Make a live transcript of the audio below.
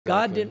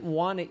God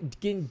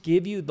didn't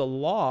give you the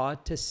law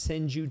to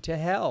send you to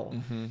hell.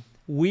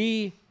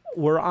 We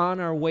were on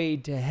our way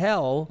to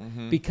hell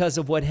because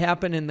of what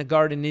happened in the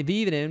Garden of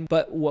Eden.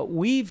 But what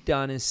we've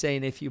done is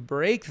saying, if you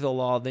break the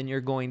law, then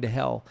you're going to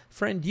hell.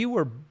 Friend, you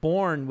were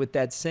born with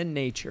that sin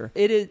nature.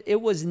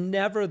 It was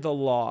never the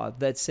law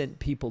that sent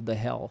people to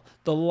hell.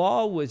 The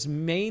law was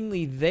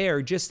mainly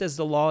there, just as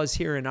the law is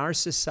here in our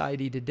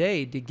society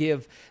today, to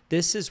give,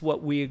 this is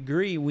what we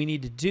agree we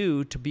need to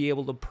do to be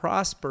able to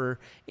prosper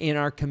in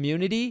our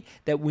community,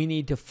 that we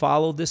need to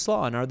follow this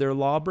law. And are there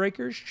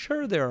lawbreakers?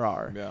 Sure there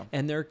are. Yeah.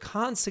 And there are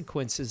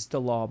consequences to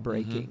law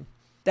breaking.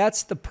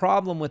 That's the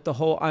problem with the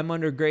whole, I'm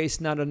under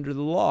grace, not under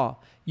the law.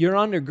 You're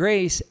under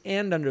grace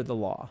and under the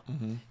law.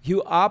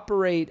 You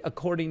operate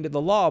according to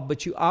the law,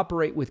 but you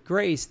operate with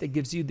grace that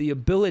gives you the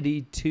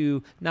ability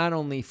to not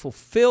only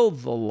fulfill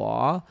the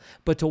law,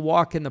 but to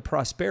walk in the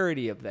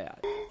prosperity of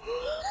that.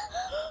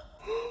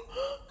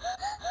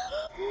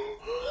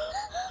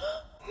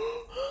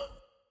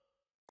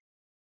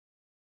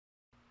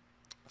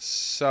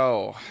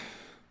 So,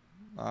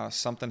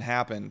 something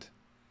happened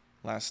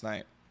last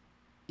night.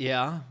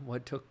 Yeah,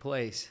 what took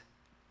place?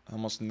 I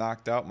almost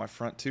knocked out my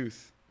front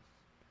tooth.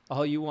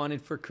 All you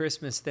wanted for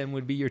Christmas then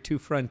would be your 2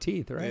 front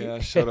teeth, right? Yeah, I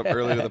showed up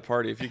early to the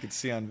party. If you could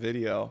see on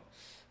video,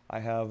 I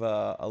have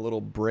a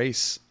little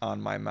brace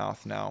on my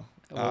mouth now.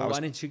 Well, why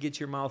didn't you get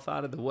your mouth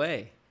out of the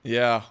way?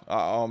 Yeah.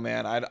 Oh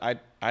man, I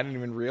didn't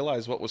even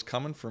realize what was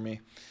coming for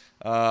me.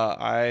 We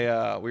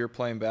were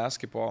playing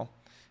basketball,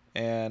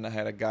 and I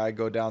had a guy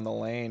go down the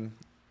lane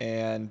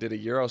and did a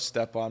Euro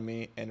step on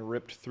me and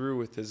ripped through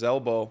with his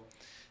elbow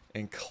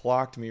and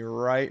clocked me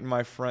right in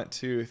my front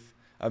tooth.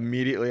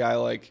 Immediately,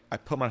 I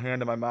put my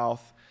hand to my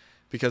mouth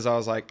because I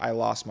was like, I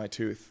lost my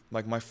tooth.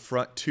 Like, my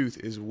front tooth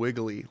is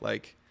wiggly.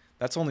 Like,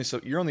 that's only so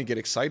you only get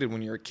excited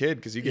when you're a kid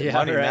because you get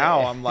money. Right.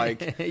 Now I'm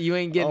like, you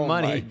ain't getting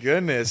money. Oh my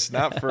goodness,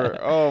 not for.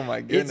 Oh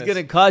my goodness, it's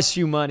gonna cost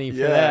you money for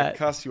that. Yeah, it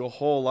costs you a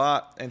whole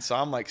lot, and so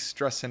I'm like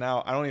stressing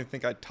out. I don't even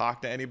think I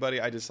talked to anybody.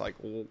 I just like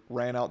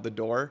ran out the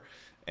door.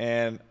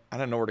 And I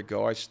didn't know where to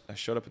go. I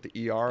showed up at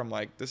the ER. I'm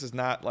like, this is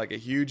not like a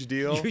huge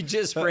deal. You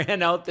just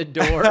ran out the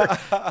door.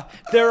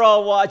 They're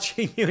all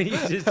watching you, and you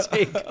just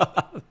take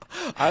off.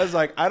 I was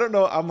like, I don't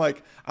know.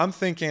 I'm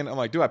thinking,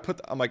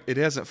 it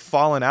hasn't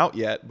fallen out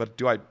yet, but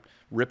do I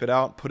rip it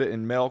out, put it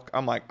in milk?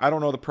 I'm like, I don't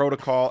know the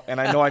protocol, and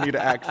I know I need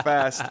to act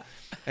fast.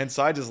 And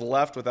so I just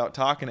left without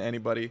talking to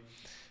anybody.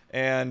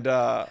 And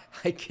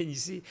can you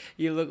see?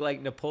 You look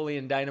like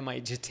Napoleon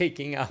Dynamite just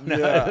taking out.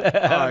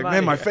 Yeah,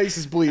 man, my face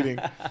is bleeding.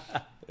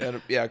 And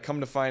yeah,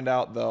 come to find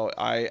out though,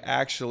 I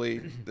actually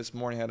this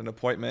morning had an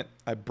appointment.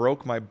 I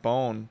broke my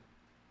bone,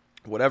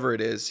 whatever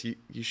it is.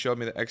 He showed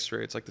me the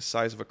X-ray. It's like the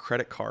size of a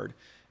credit card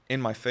in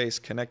my face,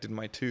 connected to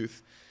my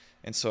tooth,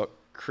 and so it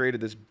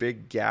created this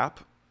big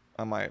gap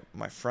on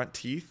my front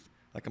teeth,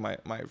 like in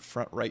my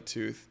front right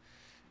tooth,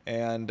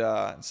 and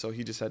so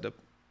he just had to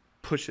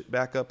push it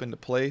back up into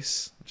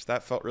place, which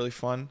that felt really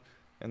fun,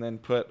 and then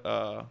put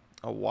a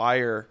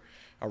wire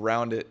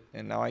around it,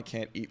 and now I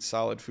can't eat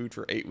solid food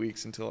for 8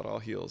 weeks until it all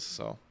heals.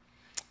 So,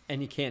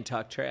 and you can't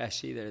talk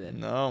trash either. Then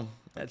no,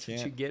 that's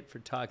what you get for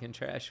talking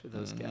trash with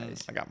those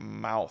guys. I got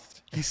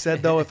mouthed. He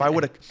said though, if I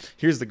would have,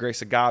 here's the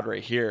grace of God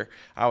right here.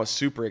 I was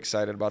super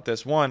excited about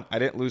this. One, I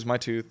didn't lose my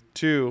tooth.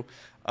 Two,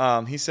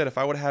 he said if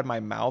I would have had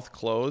my mouth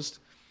closed,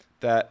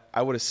 that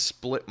I would have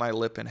split my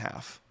lip in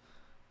half,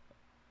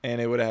 and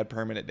it would have had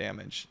permanent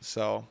damage.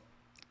 So.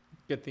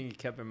 Good thing you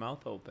kept your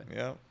mouth open.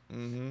 Yeah.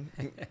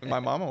 My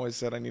mom always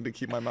said I need to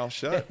keep my mouth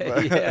shut.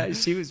 But yeah,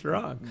 she was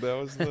wrong. That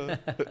was the.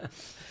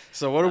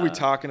 So what are we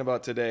talking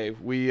about today?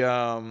 We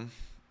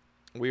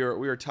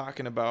were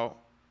talking about.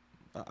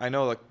 I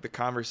know like the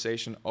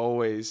conversation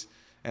always,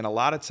 and a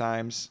lot of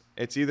times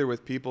it's either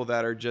with people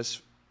that are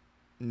just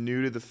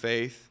new to the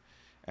faith,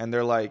 and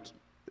they're like,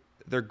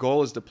 their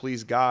goal is to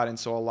please God, and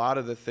so a lot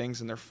of the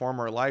things in their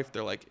former life,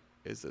 they're like,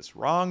 is this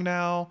wrong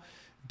now?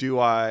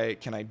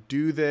 Can I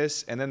do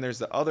this? And then there's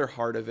the other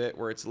heart of it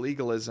where it's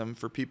legalism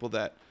for people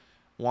that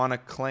want to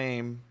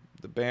claim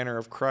the banner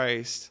of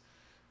Christ,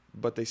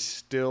 but they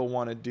still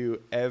want to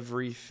do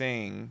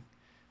everything.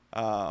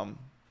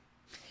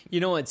 You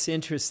know, what's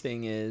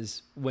interesting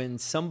is when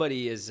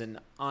somebody is an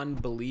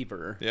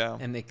unbeliever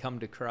and they come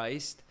to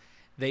Christ,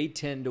 they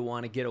tend to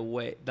want to get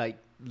away,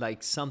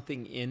 like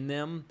something in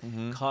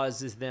them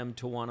causes them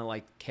to want to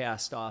like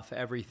cast off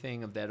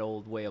everything of that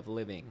old way of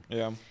living.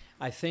 Yeah.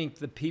 I think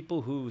the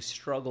people who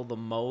struggle the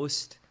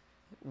most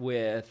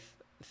with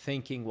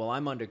thinking, well,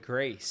 I'm under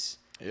grace,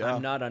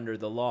 I'm not under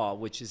the law,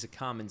 which is a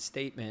common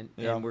statement,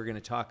 and we're going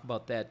to talk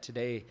about that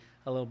today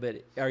a little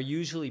bit, are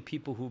usually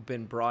people who've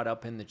been brought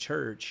up in the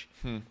church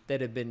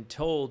that have been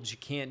told you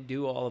can't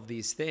do all of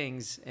these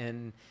things,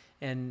 and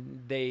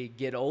they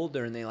get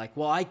older and they're like,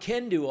 well, I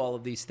can do all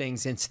of these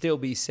things and still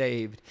be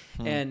saved.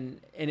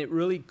 And it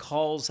really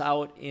calls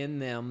out in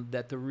them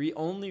that the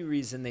only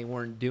reason they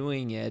weren't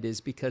doing it is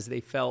because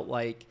they felt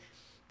like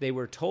they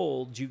were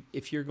told,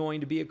 if you're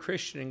going to be a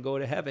Christian and go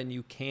to heaven,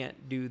 you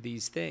can't do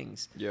these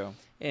things. Yeah.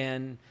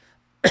 And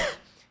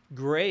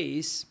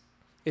grace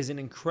is an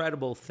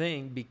incredible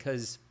thing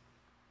because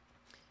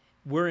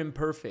we're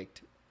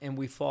imperfect and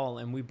we fall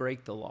and we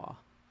break the law.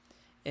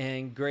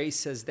 And grace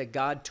says that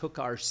God took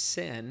our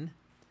sin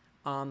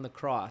on the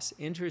cross.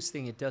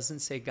 Interesting, it doesn't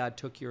say God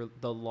took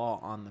the law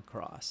on the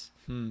cross.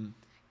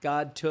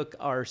 God took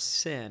our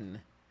sin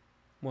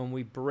when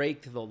we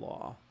break the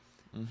law.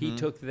 He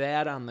took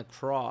that on the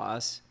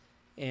cross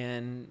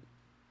and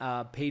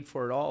paid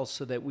for it all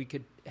so that we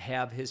could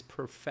have his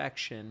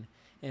perfection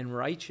and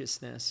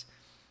righteousness.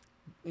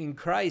 In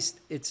Christ,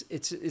 it's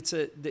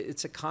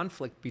a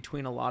conflict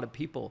between a lot of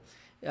people.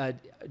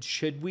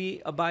 Should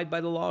we abide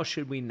by the law?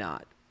 Should we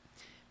not?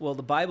 Well,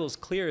 the Bible's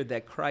clear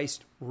that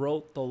Christ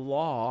wrote the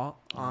law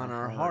on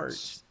our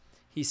hearts.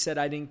 He said,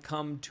 I didn't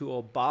come to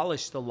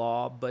abolish the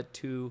law, but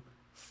to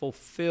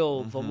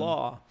fulfill the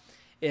law.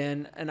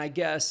 And I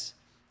guess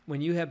when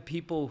you have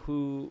people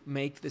who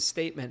make the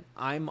statement,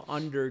 I'm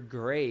under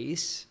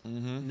grace,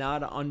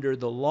 not under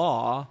the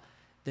law,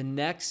 the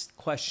next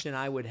question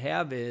I would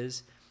have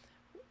is,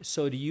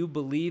 so do you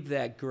believe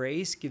that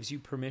grace gives you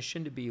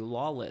permission to be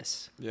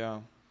lawless?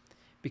 Yeah.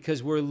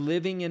 Because we're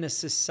living in a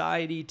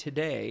society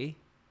today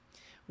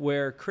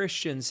where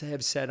Christians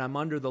have said, I'm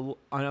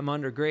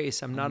under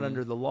grace, I'm not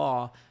under the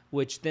law,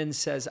 which then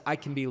says I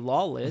can be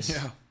lawless.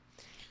 Yeah.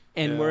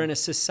 And we're in a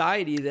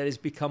society that has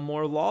become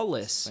more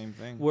lawless. Same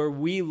thing. Where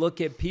we look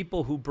at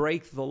people who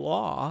break the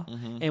law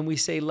and we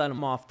say, let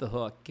them off the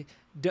hook.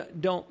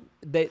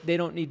 They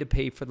don't need to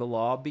pay for the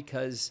law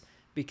because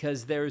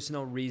there's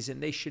no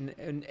reason. They shouldn't,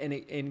 and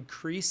it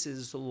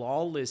increases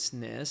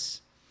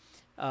lawlessness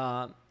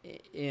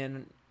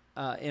in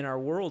our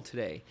world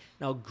today.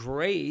 Now,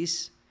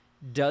 grace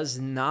does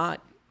not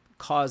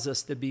cause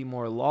us to be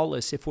more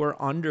lawless. If we're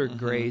under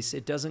grace,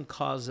 it doesn't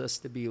cause us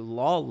to be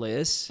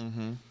lawless.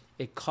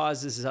 It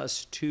causes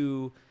us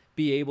to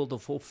be able to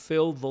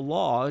fulfill the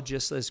law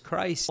just as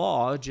Christ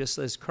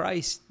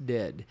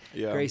did.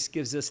 Yeah. Grace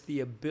gives us the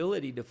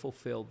ability to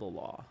fulfill the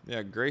law.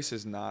 Yeah, grace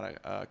is not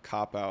a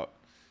cop-out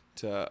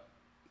to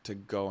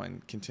go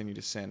and continue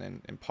to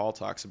sin. And Paul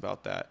talks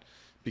about that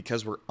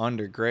because we're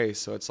under grace.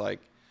 So it's like,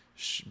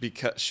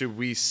 should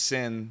we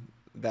sin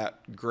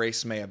that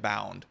grace may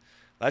abound?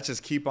 Let's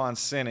just keep on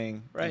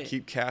sinning and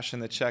keep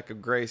cashing the check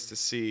of grace to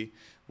see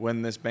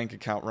when this bank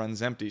account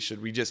runs empty.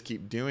 Should we just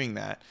keep doing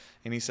that?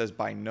 And he says,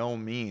 by no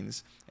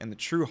means. And the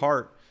true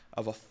heart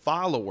of a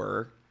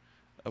follower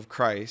of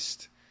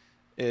Christ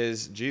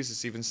is,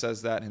 Jesus even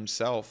says that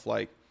himself,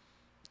 like,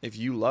 if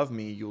you love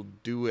me, you'll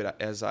do it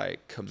as I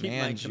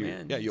command you.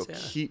 Yeah, you'll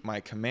keep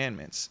my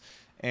commandments.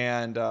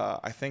 And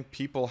I think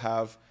people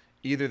have,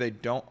 either they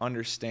don't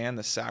understand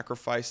the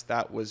sacrifice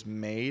that was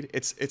made.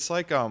 It's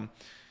like,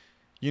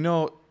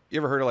 you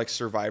ever heard of like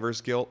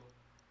survivor's guilt?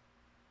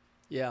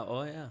 Yeah.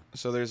 Oh, yeah.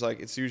 So there's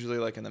like, it's usually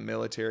like in the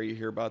military, you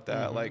hear about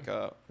that. Like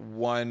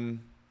one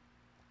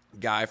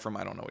guy from,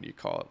 I don't know what you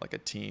call it, like a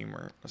team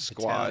or a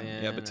squad,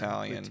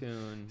 battalion.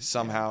 Platoon.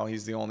 Somehow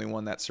he's the only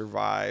one that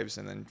survives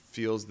and then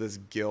feels this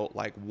guilt,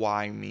 like,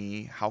 why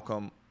me? How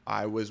come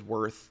I was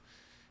worth,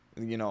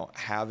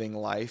 having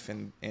life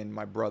and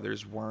my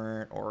brothers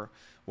weren't? Or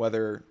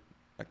whether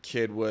a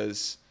kid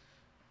was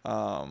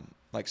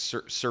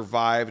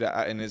survived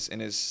and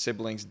his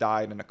siblings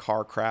died in a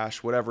car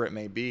crash, whatever it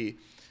may be.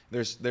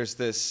 There's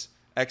this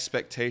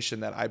expectation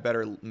that I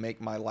better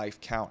make my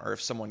life count, or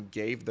if someone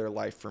gave their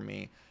life for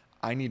me,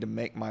 I need to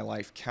make my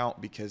life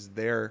count because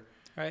they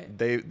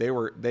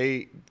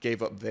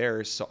gave up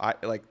theirs. So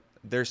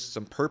there's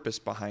some purpose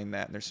behind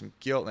that, and there's some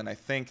guilt. And I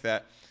think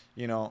that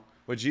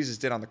what Jesus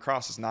did on the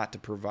cross is not to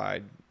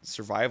provide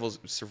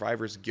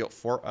survivor's guilt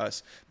for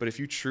us, but if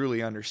you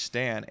truly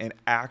understand and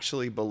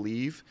actually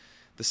believe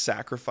the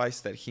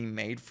sacrifice that he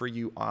made for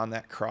you on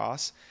that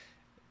cross,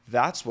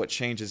 that's what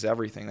changes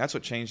everything. That's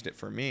what changed it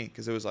for me,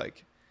 because it was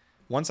like,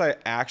 once I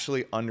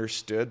actually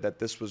understood that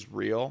this was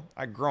real,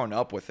 I'd grown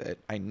up with it,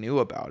 I knew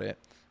about it,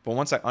 but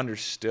once I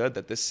understood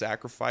that this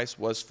sacrifice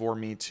was for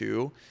me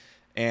too,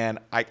 and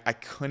I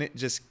couldn't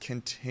just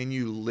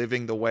continue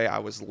living the way I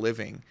was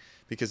living,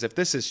 because if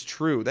this is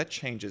true, that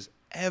changes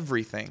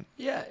everything.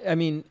 Yeah, I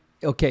mean,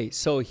 okay,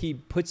 so he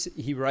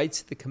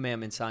writes the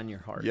commandments on your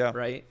heart,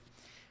 right?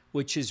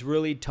 Which is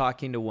really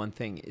talking to one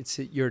thing. It's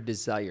your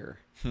desire.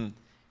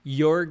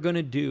 You're going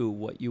to do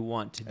what you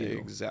want to do.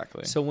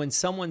 Exactly. So when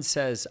someone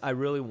says, I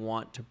really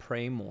want to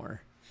pray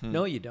more,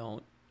 no, you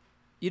don't.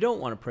 You don't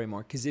want to pray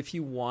more, because if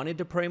you wanted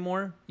to pray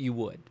more, you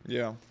would.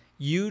 Yeah.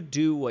 You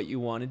do what you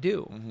want to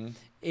do.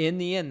 In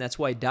the end, that's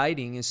why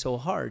dieting is so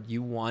hard.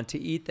 You want to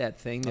eat that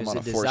thing. There's a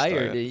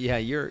desire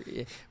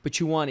to, but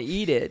you want to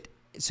eat it,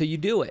 so you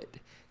do it.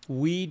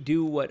 We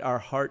do what our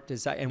heart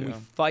desires, and we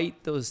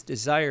fight those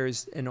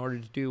desires in order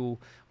to do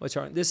what's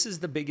wrong. This is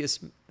the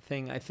biggest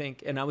thing, I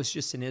think, and I was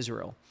just in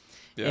Israel,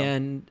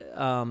 and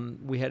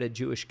we had a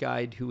Jewish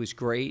guide who was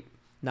great,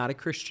 not a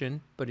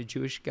Christian, but a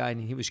Jewish guide,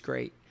 and he was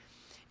great.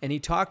 And he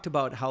talked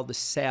about how the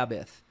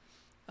Sabbath,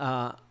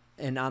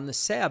 and on the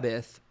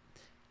Sabbath,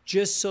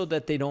 just so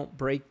that they don't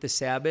break the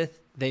Sabbath,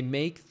 they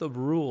make the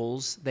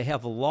rules, they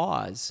have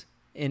laws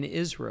in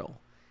Israel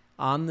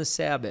on the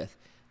Sabbath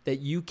that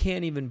you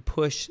can't even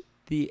push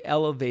the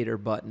elevator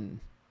button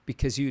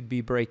because you'd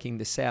be breaking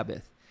the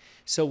Sabbath.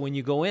 So when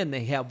you go in,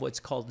 they have what's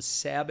called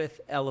Sabbath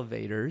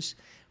elevators,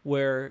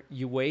 where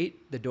you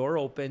wait, the door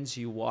opens,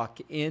 you walk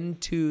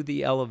into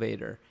the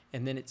elevator,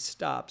 and then it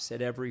stops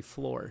at every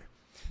floor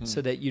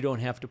so that you don't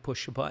have to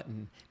push a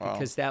button,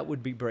 because that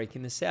would be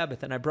breaking the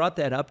Sabbath. And I brought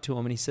that up to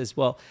him, and he says,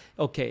 well,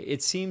 okay,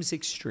 it seems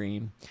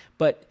extreme,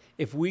 but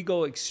if we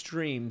go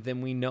extreme,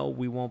 then we know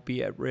we won't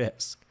be at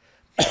risk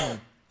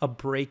of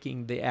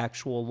breaking the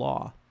actual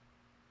law.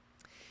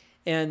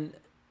 And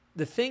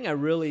the thing I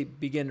really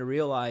begin to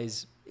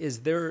realize is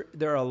there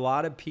are a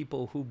lot of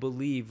people who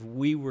believe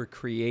we were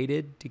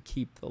created to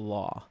keep the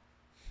law.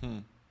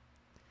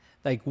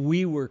 Like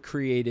we were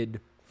created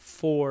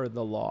for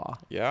the law.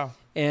 Yeah.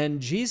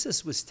 And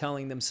Jesus was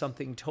telling them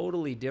something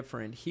totally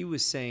different. He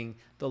was saying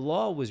the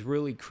law was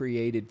really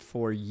created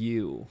for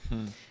you.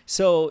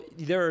 So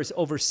there's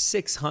over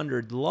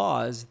 600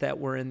 laws that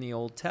were in the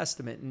Old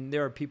Testament. And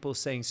there are people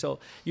saying, so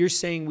you're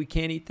saying we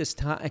can't eat this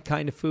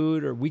kind of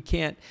food, or we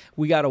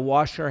got to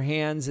wash our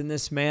hands in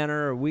this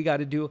manner, or we got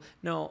to do.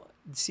 No,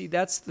 see,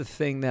 that's the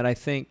thing that I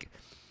think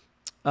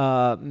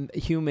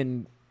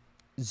humans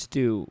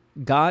do.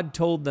 God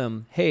told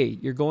them, hey,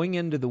 you're going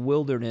into the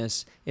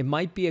wilderness. It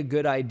might be a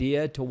good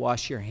idea to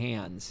wash your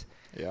hands.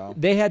 Yeah.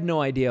 They had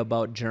no idea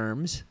about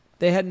germs.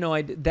 They had no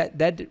idea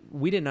that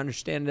we didn't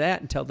understand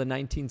that until the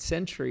 19th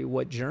century,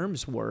 what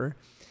germs were.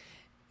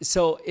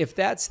 So if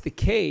that's the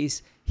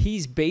case,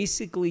 he's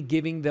basically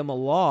giving them a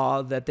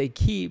law that they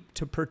keep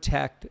to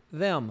protect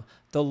them.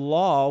 The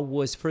law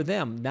was for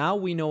them. Now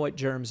we know what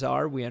germs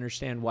are. We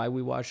understand why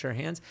we wash our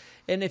hands.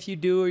 And if you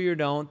do or you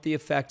don't, the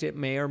effect it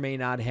may or may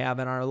not have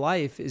in our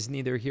life is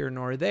neither here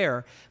nor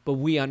there. But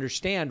we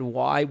understand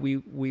why we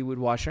would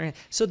wash our hands.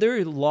 So there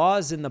are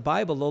laws in the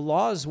Bible. The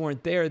laws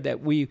weren't there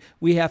that we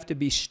have to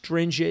be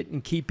stringent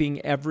in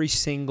keeping every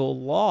single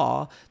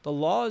law. The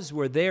laws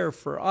were there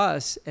for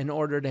us in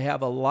order to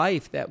have a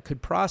life that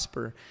could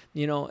prosper.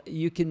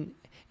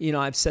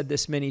 I've said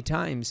this many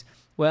times.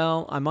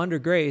 Well, I'm under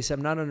grace.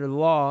 I'm not under the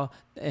law.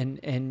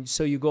 And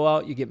so you go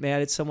out, you get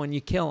mad at someone,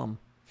 you kill them.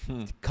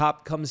 The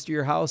cop comes to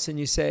your house and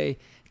the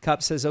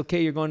cop says,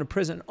 okay, you're going to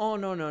prison. Oh,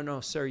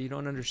 no, sir, you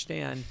don't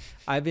understand.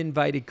 I've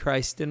invited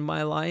Christ in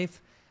my life.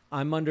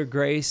 I'm under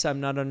grace. I'm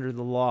not under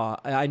the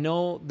law. I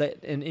know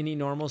that in any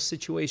normal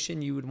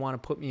situation, you would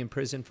want to put me in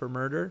prison for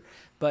murder.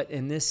 But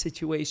in this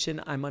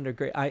situation, I'm under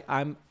grace.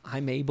 I'm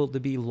able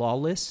to be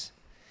lawless.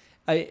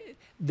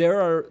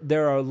 There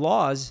are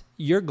laws.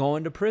 You're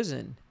going to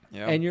prison.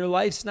 Yep. And your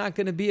life's not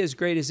going to be as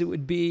great as it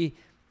would be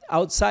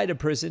outside of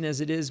prison as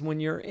it is when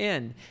you're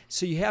in.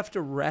 So you have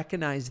to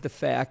recognize the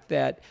fact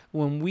that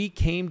when we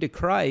came to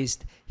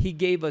Christ, he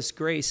gave us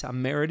grace,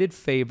 unmerited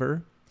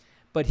favor,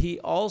 but he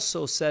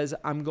also says,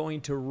 I'm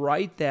going to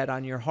write that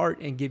on your heart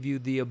and give you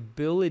the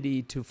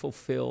ability to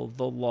fulfill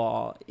the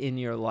law in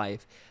your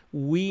life.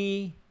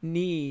 We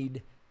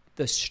need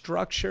the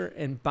structure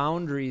and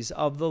boundaries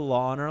of the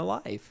law in our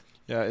life.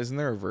 Yeah, isn't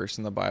there a verse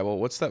in the Bible?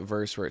 What's that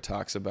verse where it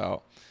talks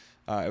about,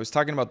 it was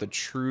talking about the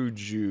true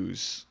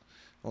Jews,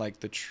 like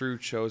the true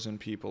chosen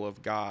people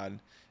of God,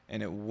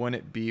 and it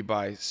wouldn't be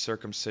by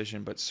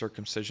circumcision, but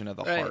circumcision of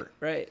the heart.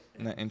 Right.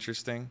 Isn't that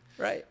interesting?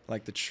 Right.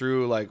 Like the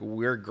true,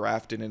 we're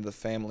grafted into the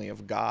family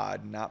of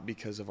God, not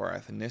because of our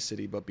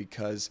ethnicity, but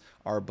because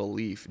our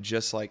belief,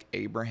 just like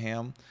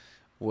Abraham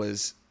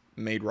was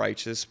made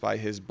righteous by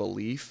his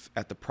belief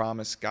at the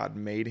promise God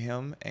made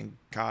him, and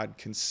God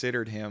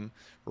considered him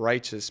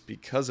righteous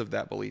because of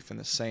that belief. In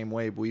the same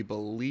way, we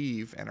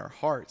believe in our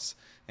hearts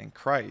in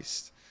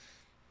Christ.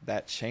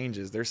 That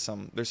changes. There's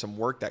some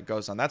work that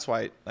goes on. That's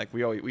why,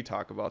 we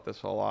talk about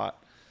this a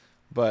lot,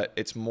 but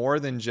it's more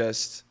than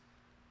just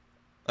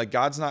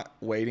God's not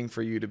waiting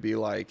for you to be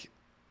you're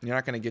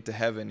not going to get to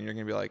heaven and you're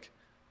going to be like,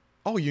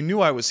 oh, you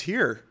knew I was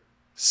here.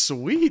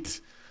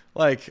 Sweet.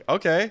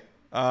 Okay.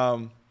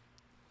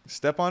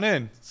 Step on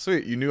in.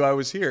 Sweet. You knew I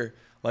was here.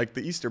 Like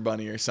the Easter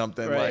bunny or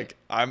something. Right.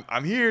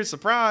 I'm here,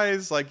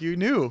 surprise. You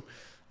knew.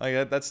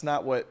 That's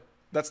not what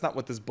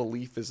this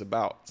belief is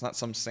about. It's not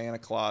some Santa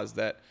Claus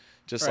that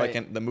just right. like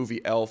in the movie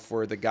Elf,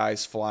 where the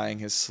guy's flying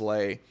his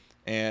sleigh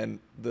and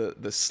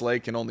the sleigh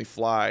can only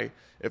fly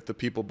if the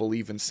people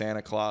believe in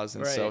Santa Claus,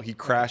 and so he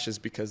crashes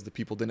because the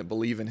people didn't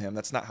believe in him.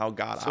 That's not how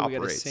God operates. So we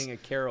got to sing a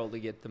carol to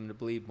get them to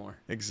believe more.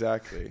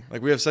 Exactly.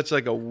 We have such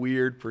a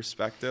weird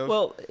perspective.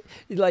 Well,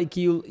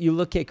 you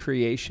look at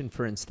creation,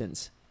 for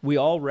instance. We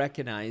all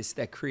recognize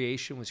that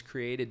creation was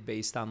created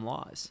based on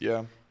laws.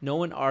 Yeah. No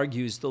one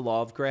argues the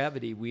law of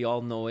gravity. We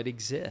all know it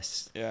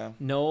exists. Yeah.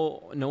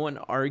 No one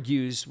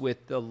argues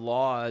with the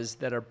laws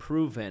that are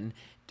proven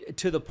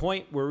to the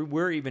point where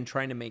we're even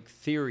trying to make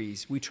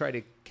theories. We try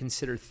to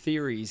consider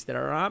theories that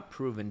are not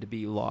proven to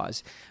be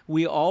laws.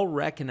 We all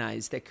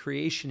recognize that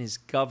creation is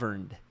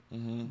governed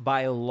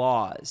by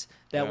laws.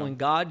 That when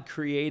God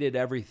created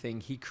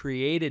everything, he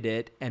created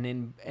it, and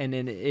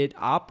it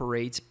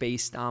operates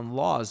based on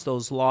laws.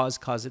 Those laws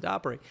cause it to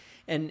operate.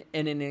 And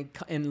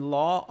in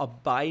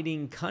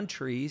law-abiding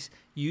countries,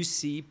 you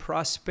see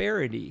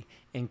prosperity.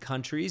 in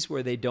countries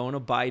where they don't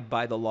abide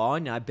by the law.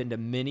 And I've been to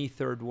many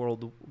third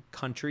world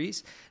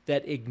countries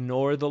that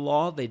ignore the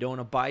law. They don't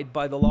abide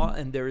by the law,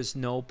 and there is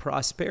no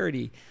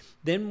prosperity.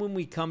 Then when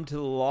we come to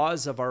the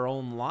laws of our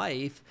own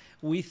life,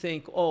 we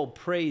think, oh,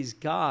 praise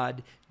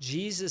God,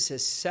 Jesus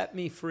has set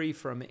me free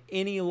from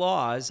any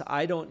laws.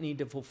 I don't need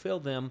to fulfill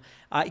them.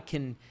 I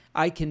can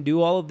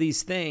do all of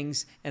these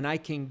things, and I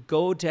can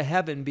go to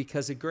heaven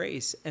because of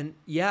grace. And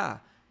yeah,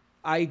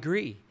 I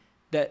agree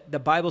that the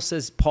Bible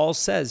says, Paul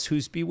says,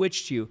 who's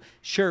bewitched you?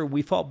 Sure,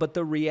 we fall. But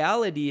the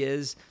reality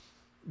is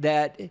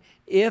that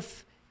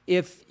if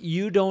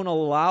you don't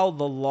allow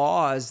the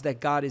laws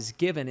that God has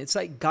given, it's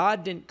like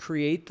God didn't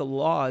create the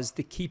laws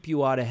to keep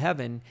you out of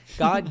heaven.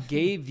 God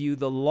gave you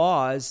the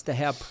laws to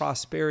have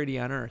prosperity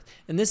on earth.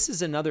 And this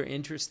is another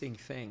interesting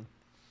thing.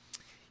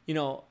 You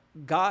know,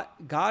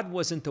 God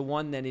wasn't the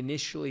one that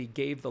initially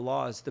gave the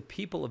laws. The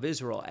people of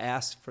Israel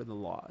asked for the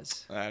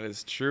laws. That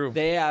is true.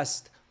 They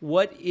asked,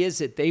 what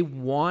is it? They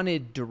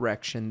wanted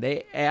direction.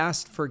 They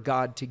asked for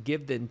God to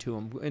give them to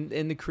them.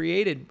 And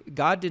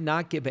God did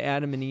not give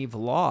Adam and Eve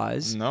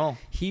laws. No.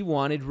 He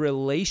wanted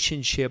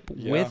relationship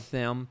with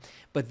them.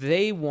 But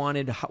they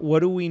wanted, what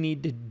do we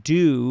need to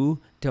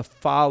do to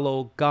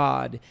follow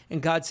God?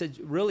 And God said,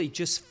 really,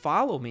 just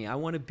follow me. I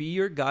want to be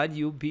your God.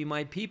 You be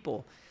my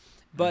people.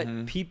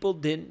 But people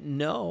didn't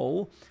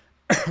know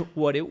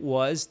what it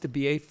was to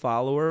be a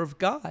follower of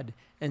God.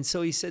 And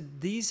so he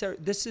said, this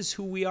is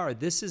who we are.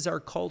 This is our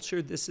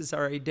culture. This is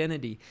our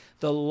identity.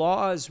 The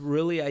laws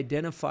really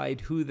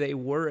identified who they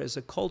were as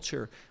a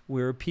culture.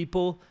 We're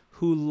people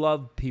who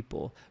love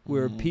people.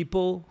 We're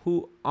people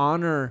who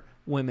honor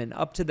women.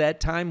 Up to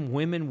that time,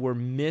 women were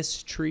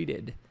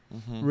mistreated,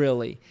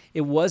 really.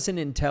 It wasn't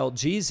until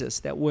Jesus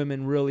that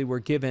women really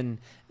were given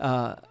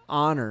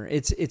honor.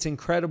 It's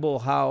incredible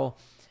how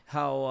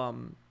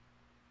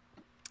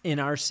in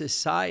our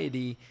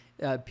society,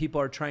 people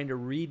are trying to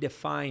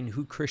redefine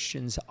who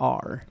Christians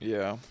are.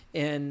 Yeah.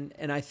 And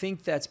I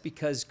think that's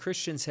because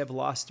Christians have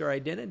lost their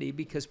identity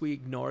because we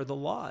ignore the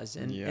laws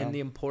and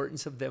the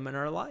importance of them in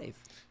our life.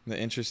 The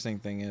interesting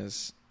thing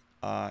is,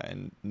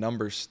 in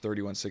Numbers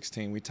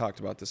 31:16, we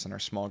talked about this in our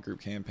small group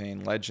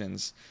campaign,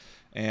 Legends.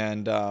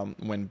 And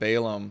when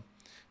Balaam,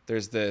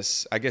 there's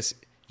this, I guess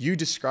you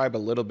describe a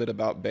little bit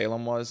about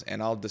Balaam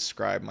and I'll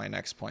describe my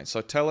next point.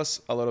 So tell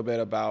us a little bit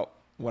about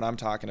what I'm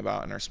talking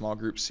about in our small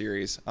group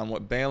series on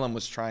what Balaam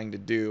was trying to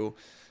do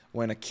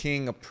when a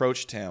king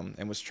approached him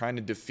and was trying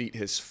to defeat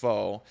his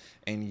foe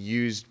and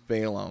used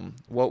Balaam.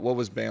 What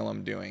was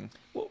Balaam doing?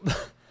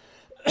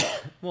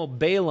 Well,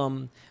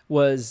 Balaam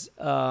was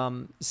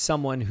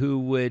someone who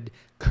would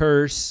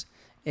curse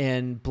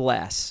and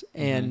bless.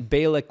 And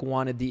Balak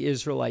wanted the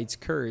Israelites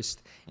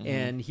cursed.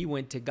 And he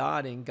went to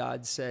God, and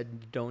God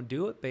said, don't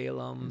do it,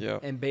 Balaam. Yep.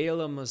 And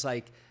Balaam was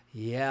like,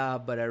 yeah,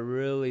 but I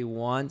really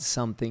want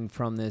something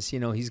from this. You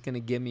know, he's going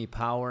to give me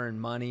power and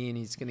money, and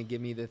he's going to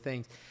give me the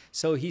things.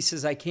 So he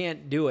says, I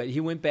can't do it. He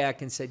went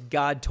back and said,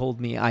 God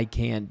told me I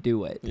can't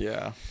do it.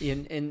 Yeah.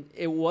 And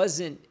it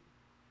wasn't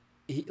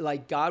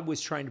like God was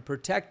trying to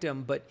protect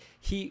him, but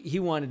he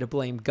wanted to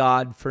blame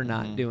God for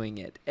not doing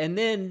it. And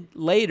then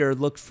later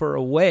looked for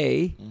a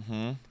way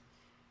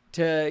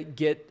to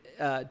get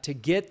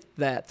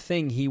that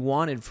thing he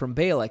wanted from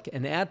Balak.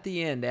 And at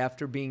the end,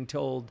 after being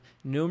told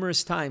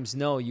numerous times,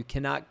 no, you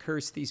cannot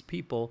curse these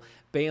people,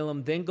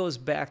 Balaam then goes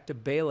back to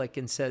Balak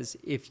and says,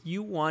 if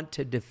you want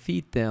to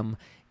defeat them,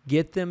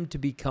 get them to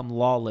become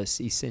lawless,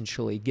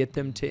 essentially. Get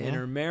them to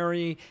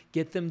intermarry.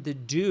 Get them to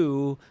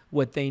do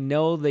what they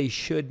know they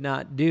should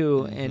not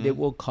do, and it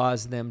will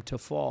cause them to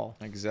fall.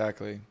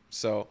 Exactly.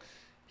 So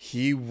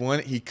he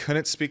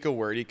couldn't speak a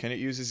word. He couldn't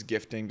use his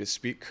gifting to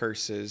speak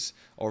curses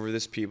over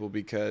this people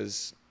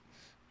because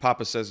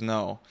Papa says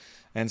no.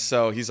 And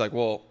so he's like,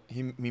 well,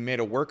 he made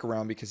a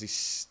workaround because he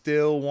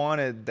still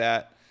wanted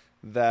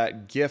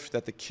that gift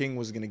that the king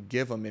was going to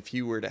give him if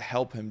he were to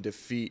help him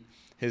defeat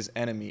his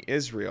enemy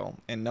Israel.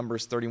 In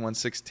Numbers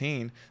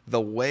 31:16, the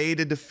way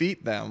to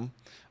defeat them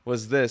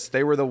was this.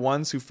 They were the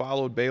ones who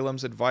followed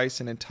Balaam's advice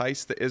and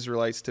enticed the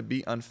Israelites to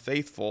be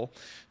unfaithful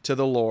to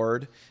the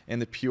Lord in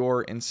the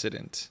pure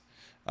incident,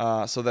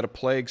 so that a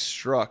plague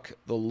struck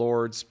the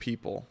Lord's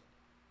people.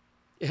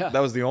 Yeah.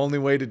 That was the only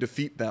way to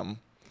defeat them.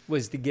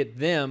 Was to get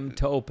them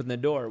to open the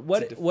door.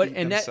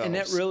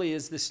 That really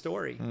is the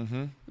story.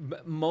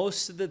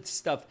 Most of the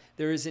stuff,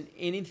 there isn't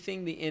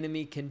anything the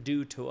enemy can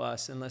do to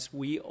us unless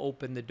we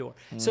open the door.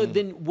 So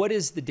then what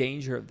is the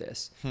danger of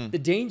this? The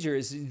danger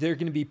is there are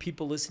going to be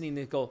people listening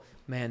that go,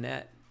 man,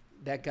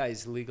 that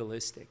guy's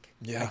legalistic.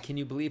 Yeah. Can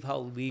you believe how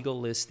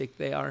legalistic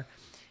they are?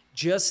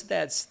 Just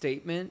that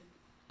statement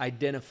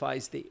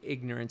identifies the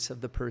ignorance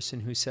of the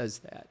person who says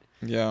that.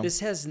 Yeah. This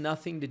has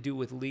nothing to do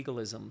with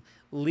legalism.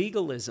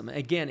 Legalism,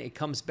 again, it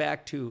comes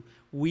back to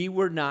we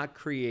were not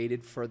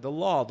created for the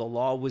law. The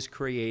law was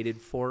created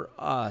for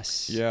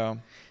us. Yeah.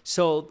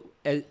 So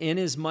in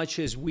as much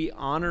as we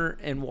honor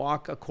and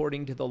walk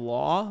according to the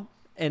law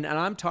and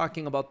I'm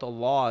talking about the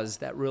laws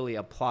that really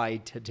apply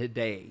to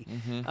today.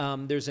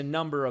 There's a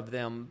number of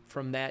them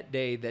from that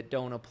day that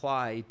don't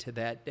apply to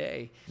that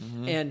day.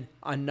 And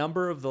a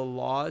number of the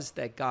laws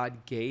that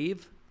God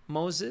gave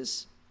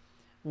Moses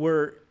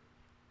were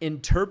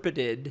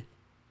interpreted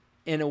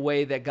in a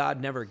way that God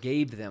never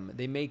gave them.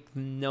 They make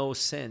no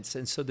sense.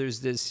 And so there's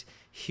this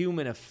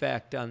human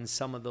effect on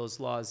some of those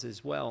laws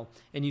as well.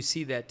 And you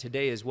see that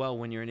today as well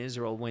when you're in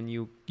Israel, when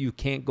you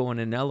can't go in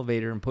an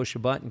elevator and push a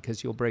button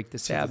because you'll break the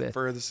Sabbath. To the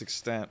furthest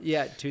extent.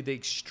 Yeah, to the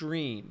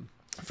extreme.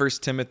 1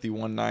 Timothy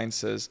 1:9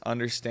 says,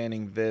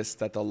 understanding this,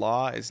 that the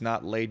law is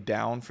not laid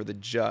down for the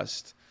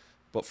just,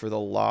 but for the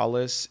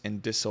lawless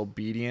and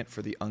disobedient,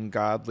 for the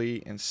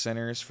ungodly and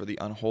sinners, for the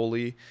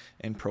unholy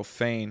and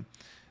profane.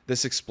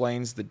 This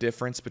explains the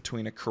difference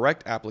between a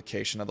correct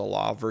application of the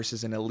law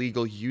versus an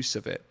illegal use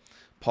of it.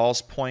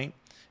 Paul's point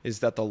is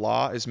that the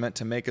law is meant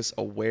to make us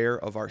aware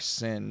of our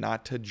sin,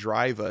 not to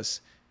drive us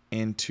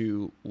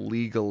into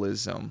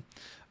legalism.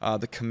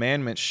 The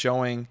commandment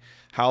showing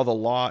how the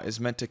law is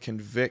meant to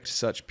convict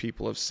such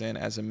people of sin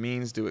as a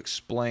means to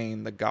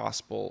explain the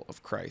gospel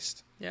of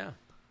Christ. Yeah.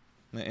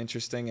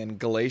 Interesting. And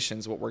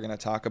Galatians, what we're going to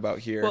talk about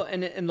here. Well,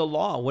 and the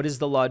law, what does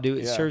the law do?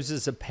 It serves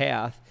as a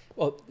path.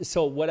 Well,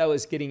 so what I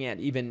was getting at,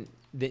 even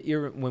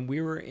when we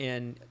were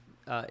in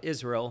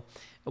Israel,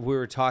 we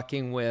were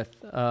talking with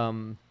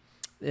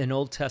an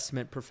Old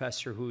Testament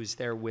professor who was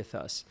there with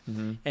us.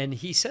 And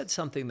he said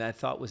something that I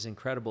thought was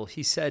incredible.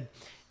 He said,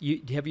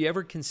 have you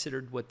ever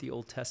considered what the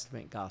Old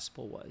Testament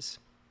gospel was?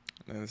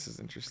 This is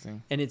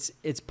interesting. And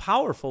it's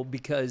powerful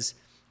because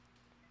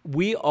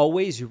we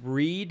always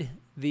read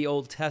the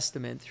Old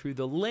Testament through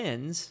the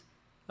lens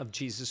of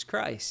Jesus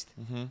Christ,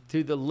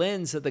 through the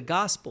lens of the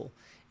gospel.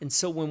 And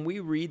so when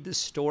we read the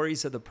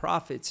stories of the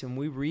prophets and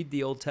we read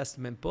the Old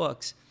Testament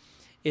books,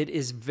 it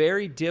is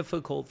very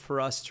difficult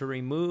for us to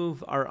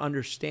remove our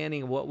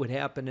understanding of what would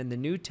happen in the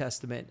New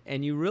Testament.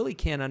 And you really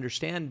can't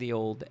understand the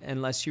Old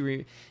unless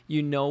you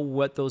know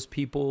what those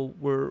people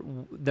were,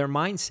 their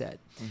mindset.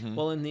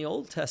 Well, in the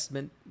Old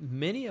Testament,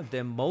 many of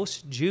them,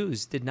 most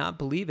Jews, did not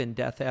believe in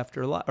death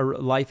after or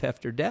life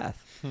after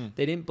death.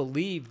 They didn't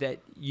believe that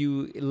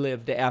you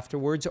lived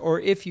afterwards,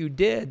 or if you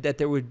did, that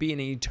there would be an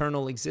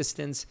eternal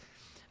existence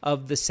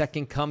of the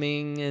second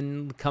coming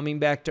and coming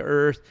back to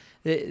earth.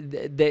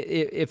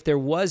 If there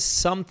was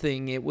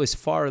something, it was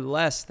far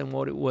less than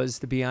what it was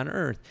to be on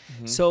earth.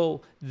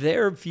 So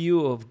their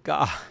view of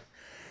God,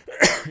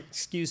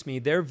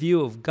 their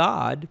view of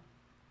God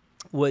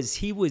was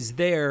he was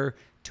there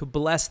to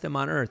bless them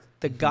on earth.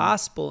 The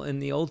gospel in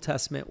the Old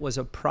Testament was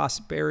a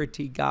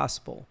prosperity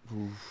gospel.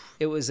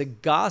 It was a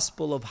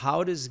gospel of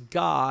how does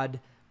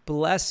God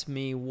bless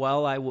me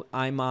while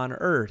I'm on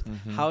earth.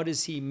 How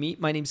does he meet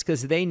my needs?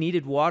 Because they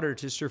needed water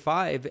to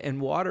survive, and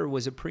water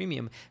was a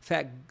premium. In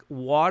fact,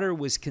 water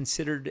was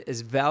considered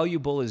as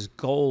valuable as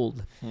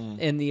gold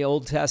in the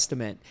Old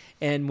Testament.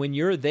 And when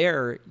you're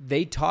there,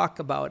 they talk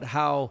about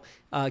how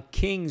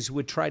kings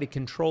would try to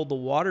control the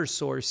water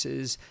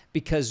sources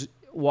because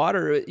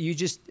water,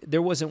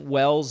 there wasn't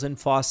wells and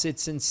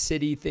faucets and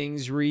city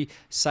things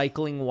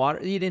recycling water.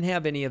 You didn't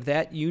have any of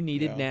that. You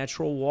needed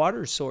natural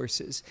water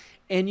sources.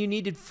 And you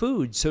needed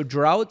food. So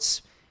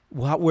droughts,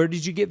 where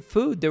did you get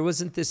food? There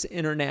wasn't this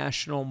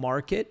international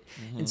market.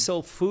 And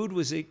so food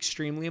was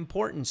extremely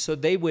important. So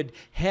they would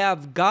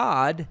have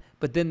God,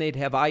 but then they'd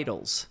have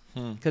idols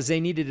because they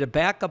needed a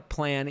backup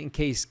plan in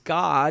case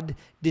God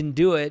didn't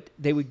do it.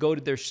 They would go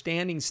to their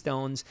standing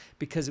stones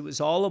because it was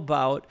all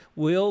about,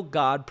 will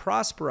God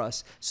prosper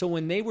us? So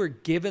when they were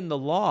given the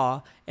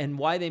law and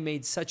why they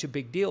made such a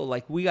big deal,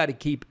 like we got to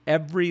keep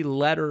every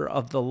letter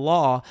of the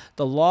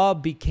law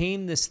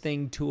became this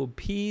thing to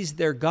appease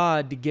their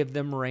God to give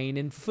them rain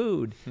and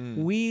food.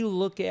 We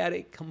look at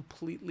it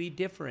completely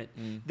different.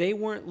 They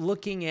weren't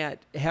looking at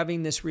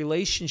having this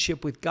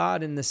relationship with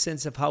God in the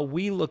sense of how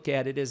we look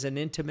at it as an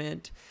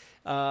intimate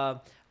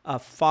a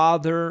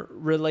father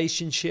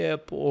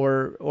relationship,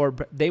 or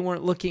they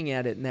weren't looking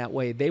at it in that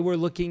way. They were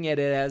looking at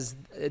it as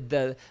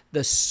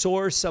the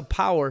source of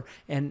power,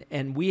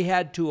 and we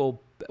have to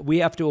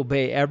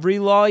obey every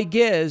law he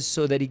gives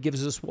so that he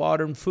gives us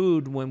water and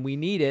food when we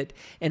need it.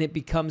 And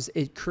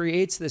it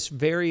creates this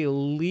very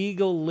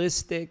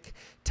legalistic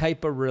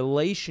type of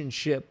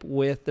relationship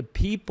with the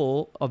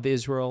people of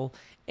Israel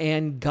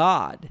and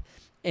God.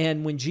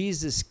 And when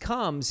Jesus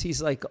comes,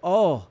 he's like,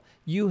 oh,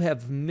 you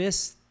have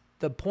missed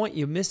the point.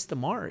 You missed the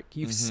mark.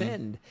 You've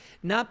sinned.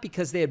 Not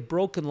because they had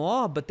broken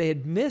law, but they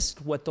had missed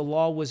what the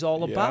law was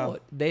all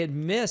about. They had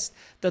missed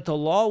that the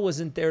law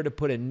wasn't there to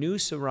put a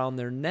noose around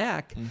their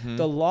neck.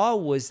 The law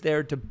was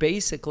there to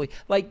basically,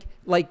 like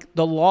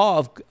the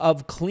law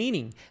of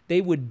cleaning.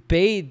 They would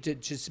bathe to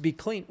just be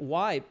clean.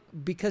 Why?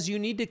 Because you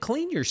need to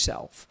clean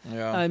yourself.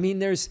 I mean,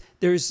 there's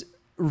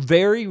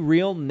very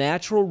real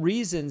natural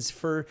reasons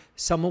for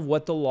some of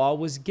what the law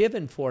was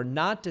given for,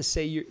 not to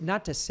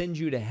send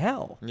you to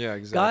hell. Yeah,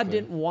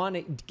 exactly.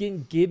 God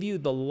didn't give you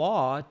the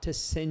law to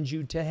send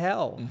you to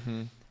hell.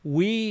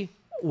 We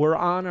we're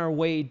on our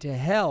way to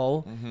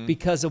hell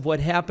because of what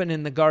happened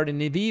in the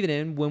Garden of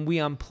Eden when we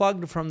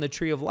unplugged from the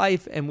tree of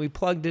life and we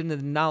plugged into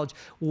the knowledge.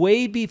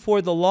 Way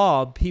before the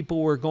law,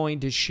 people were going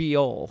to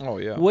Sheol. Oh,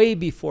 yeah. Way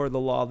before the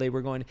law, they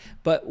were going.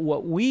 But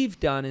what we've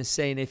done is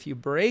saying if you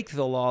break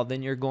the law,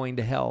 then you're going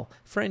to hell.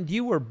 Friend,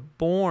 you were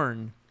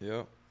born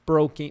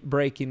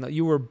breaking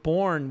you were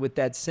born with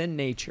that sin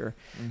nature.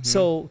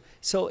 So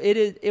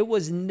it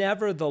was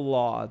never the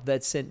law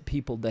that sent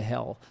people to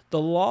hell. The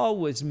law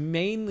was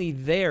mainly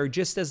there,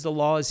 just as the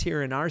law is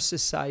here in our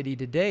society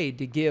today,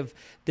 to give,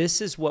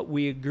 this is what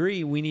we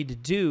agree we need to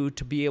do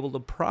to be able to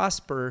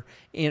prosper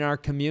in our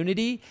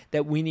community,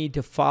 that we need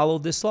to follow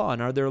this law.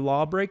 And are there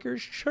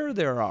lawbreakers? Sure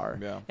there are.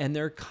 Yeah. And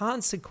there are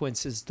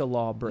consequences to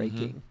law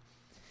breaking.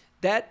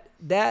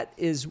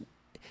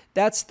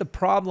 That's the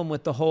problem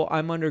with the whole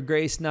I'm under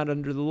grace, not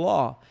under the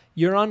law.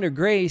 You're under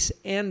grace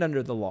and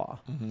under the law.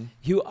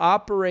 You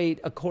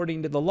operate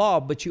according to the law,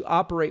 but you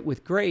operate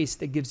with grace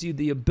that gives you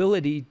the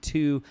ability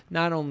to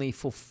not only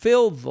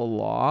fulfill the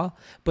law,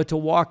 but to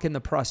walk in the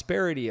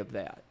prosperity of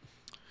that.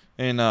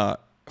 And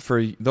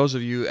for those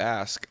of you who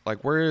ask,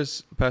 like, where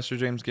is Pastor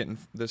James getting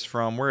this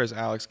from? Where is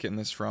Alex getting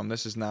this from?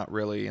 This is not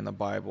really in the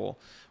Bible.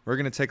 We're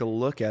going to take a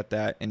look at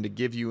that and to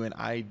give you an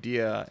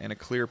idea and a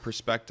clear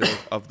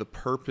perspective of the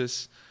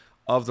purpose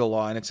of the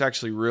law. And it's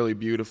actually really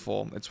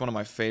beautiful. It's one of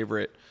my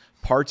favorite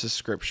parts of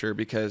Scripture,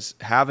 because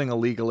having a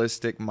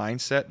legalistic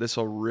mindset, this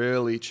will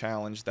really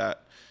challenge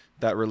that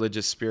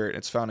religious spirit.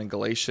 It's found in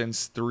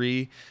Galatians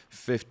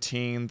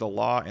 3:15, the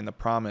law and the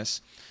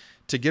promise.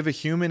 To give a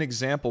human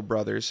example,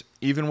 brothers,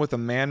 even with a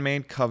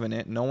man-made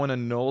covenant, no one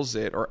annuls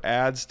it or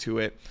adds to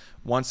it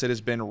once it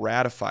has been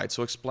ratified.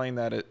 So explain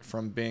that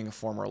from being a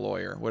former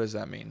lawyer. What does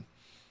that mean?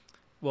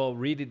 Well,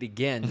 read it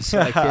again so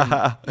I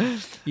can.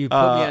 You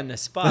put me on the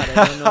spot.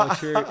 I don't know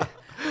what you're.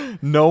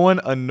 No one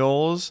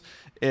annuls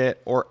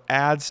it or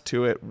adds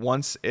to it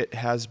once it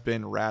has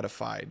been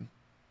ratified.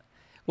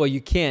 Well,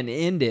 you can't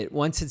end it.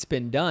 Once it's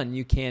been done,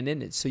 you can't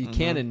end it. So you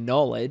can't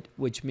annul it,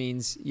 which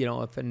means,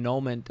 if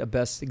annulment, a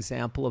best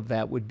example of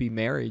that would be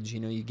marriage.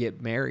 You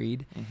get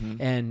married,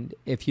 and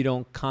if you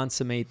don't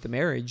consummate the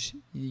marriage,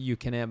 you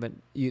can have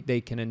it. They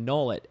can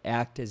annul it,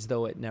 act as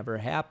though it never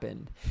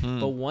happened.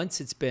 But once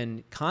it's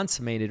been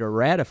consummated or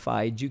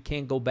ratified, you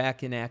can't go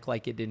back and act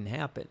like it didn't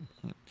happen.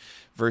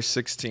 Verse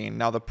 16,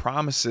 now the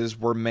promises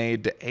were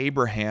made to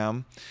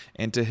Abraham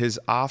and to his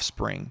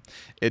offspring.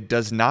 It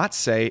does not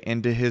say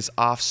into his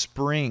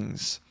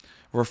offsprings,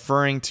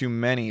 referring to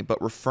many,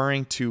 but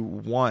referring to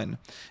one.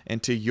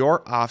 And to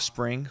your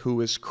offspring,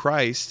 who is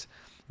Christ,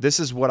 this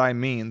is what I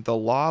mean. The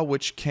law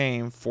which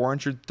came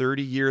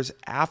 430 years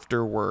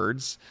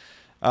afterwards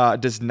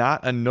does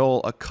not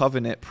annul a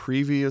covenant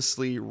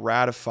previously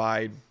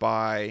ratified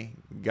by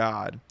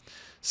God,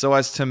 so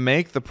as to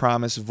make the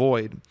promise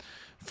void.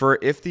 For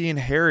if the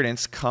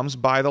inheritance comes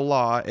by the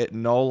law, it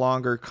no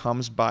longer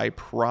comes by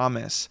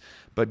promise,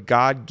 but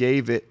God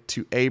gave it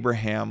to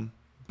Abraham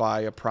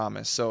by a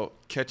promise. So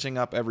catching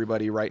up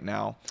everybody right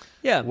now.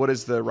 Yeah. What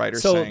is the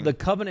writer saying? So the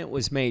covenant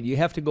was made. You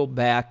have to go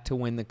back to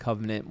when the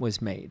covenant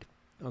was made.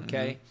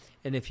 Okay.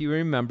 And if you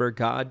remember,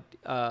 God,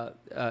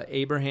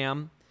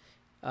 Abraham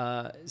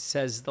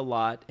says the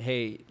Lot,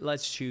 hey,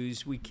 let's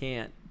choose. We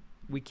can't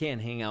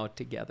hang out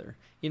together.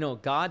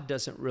 God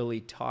doesn't really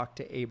talk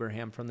to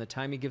Abraham from the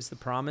time he gives the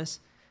promise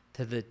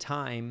to the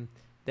time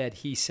that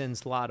he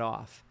sends Lot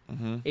off.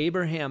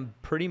 Abraham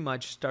pretty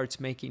much starts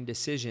making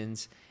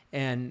decisions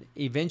and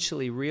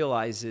eventually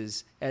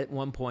realizes at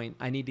one point,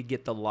 I need to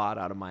get the Lot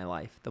out of my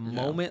life. The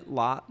moment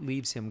Lot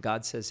leaves him,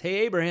 God says,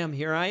 hey, Abraham,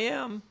 here I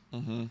am.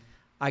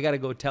 I got to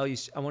go tell you,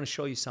 I want to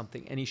show you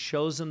something. And he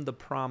shows him the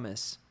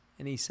promise.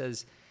 And he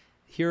says,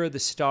 here are the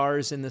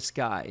stars in the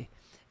sky.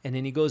 And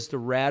then he goes to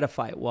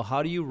ratify it. Well,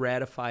 how do you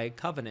ratify a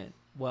covenant?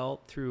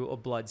 Well, through a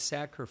blood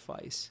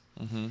sacrifice.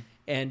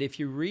 And if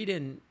you read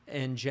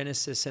in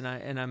Genesis, and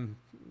I'm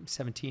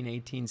 17,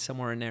 18,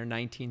 somewhere in there,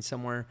 19,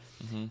 somewhere,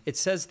 it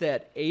says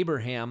that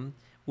Abraham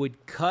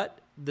would cut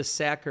the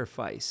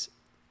sacrifice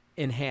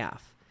in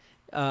half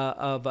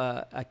of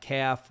a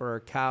calf or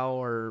a cow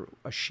or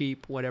a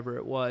sheep, whatever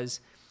it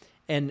was.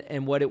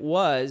 And what it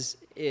was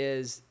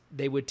is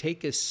they would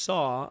take a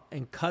saw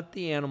and cut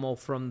the animal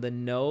from the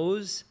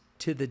nose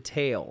to the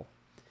tail.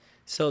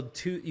 So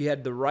you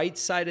had the right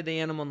side of the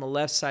animal and the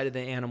left side of the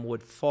animal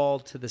would fall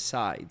to the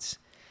sides.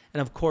 And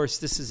of course,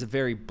 this is a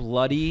very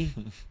bloody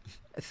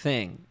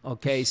thing.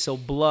 Okay, so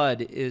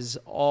blood is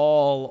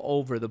all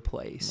over the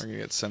place. We're going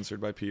to get censored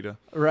by PETA.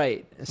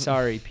 Right.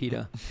 Sorry,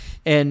 PETA.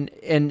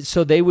 And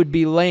so they would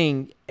be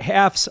laying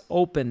halves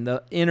open,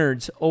 the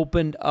innards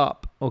opened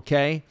up,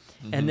 okay?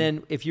 And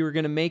then if you were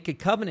going to make a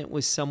covenant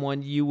with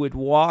someone, you would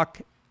walk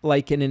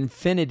like an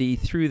infinity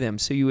through them.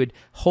 So you would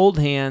hold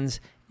hands,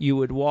 you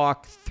would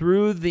walk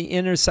through the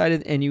inner side,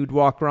 and you would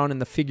walk around in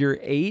the figure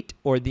 8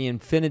 or the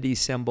infinity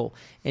symbol,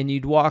 and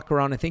you'd walk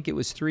around, I think it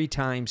was 3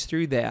 times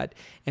through that,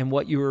 and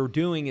what you were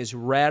doing is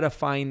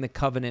ratifying the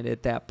covenant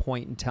at that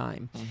point in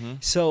time.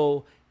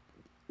 So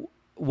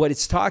what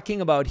it's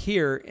talking about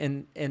here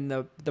and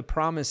the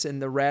promise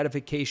and the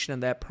ratification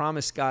of that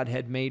promise God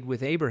had made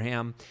with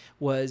Abraham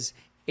was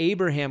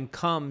Abraham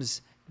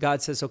comes,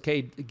 God says,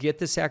 okay, get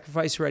the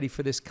sacrifice ready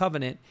for this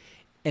covenant.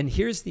 And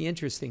here's the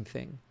interesting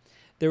thing.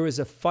 There was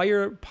a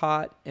fire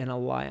pot and a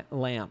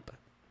lamp.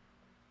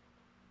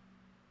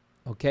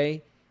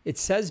 Okay? It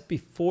says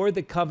before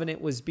the covenant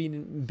was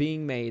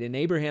being made, and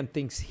Abraham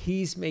thinks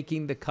he's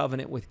making the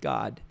covenant with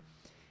God.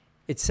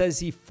 It says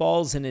he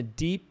falls in a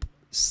deep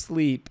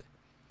sleep,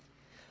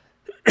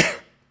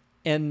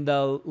 and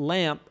the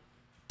lamp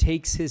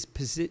takes his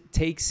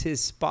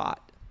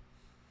spot.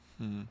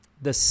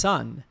 The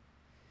sun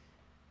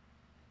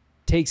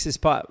takes his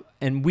spot.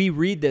 And we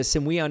read this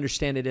and we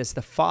understand it as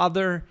the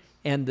Father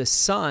and the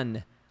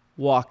Son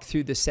walk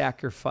through the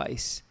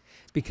sacrifice.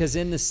 Because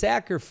in the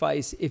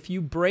sacrifice, if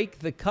you break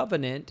the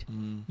covenant,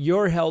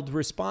 you're held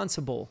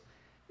responsible.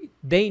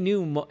 They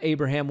knew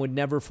Abraham would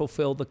never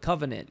fulfill the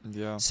covenant.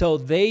 Yeah. So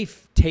they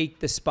take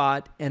the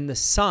spot, and the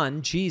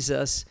Son,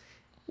 Jesus,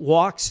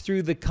 walks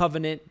through the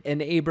covenant in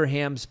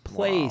Abraham's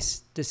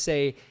place to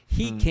say,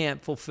 he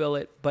can't fulfill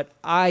it, but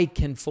I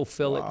can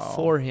fulfill it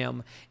for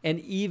him. And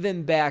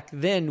even back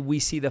then, we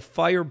see the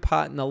fire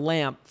pot and the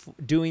lamp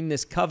doing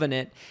this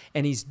covenant,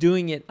 and he's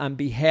doing it on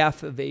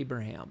behalf of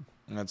Abraham.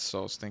 That's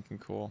so stinking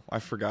cool. I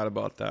forgot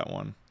about that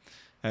one.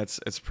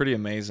 It's pretty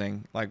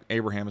amazing. Like,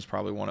 Abraham is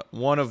probably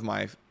one of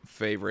my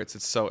favorites.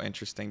 It's so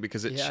interesting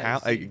because it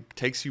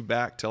takes you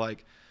back to,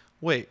 like,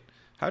 wait,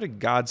 how did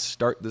God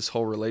start this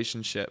whole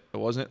relationship? It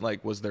wasn't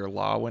like, was there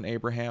law when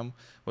Abraham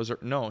was there?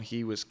 No,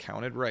 he was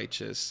counted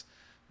righteous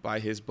by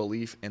his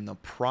belief in the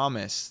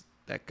promise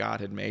that God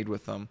had made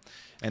with him.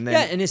 And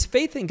then, and his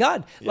faith in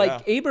God.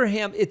 Like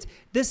Abraham,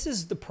 this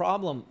is the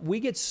problem. We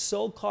get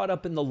so caught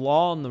up in the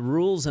law and the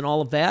rules and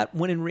all of that,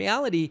 when in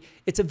reality,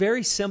 it's a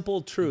very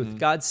simple truth.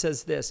 God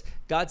says this.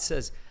 God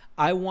says,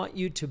 I want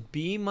you to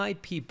be my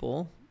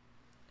people,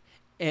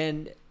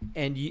 and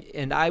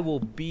I will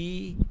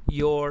be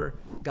your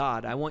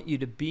God. I want you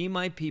to be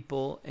my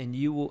people,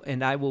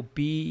 and I will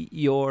be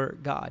your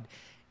God.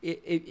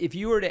 If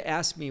you were to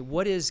ask me,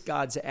 what is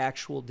God's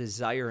actual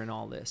desire in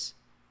all this?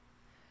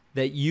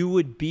 That you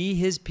would be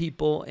his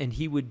people and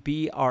he would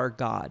be our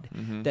God.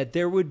 That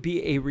there would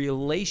be a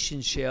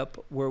relationship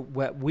where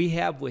what we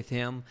have with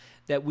him,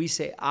 that we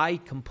say,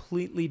 I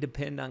completely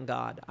depend on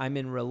God. I'm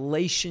in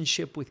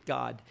relationship with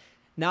God.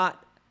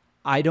 Not,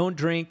 I don't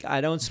drink,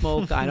 I don't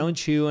smoke, I don't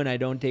chew, and I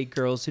don't date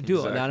girls who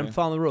do it. I don't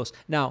follow the rules.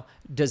 Now,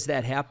 does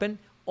that happen?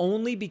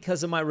 Only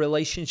because of my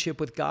relationship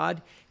with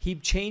God. He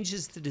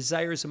changes the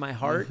desires of my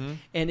heart,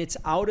 and it's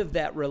out of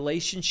that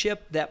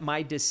relationship that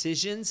my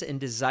decisions and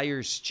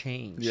desires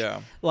change.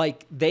 Yeah.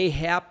 Like, they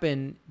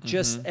happen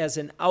just as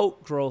an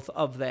outgrowth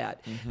of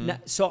that.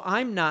 So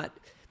I'm not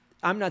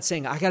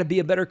saying I got to be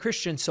a better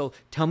Christian, so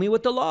tell me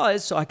what the law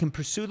is so I can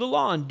pursue the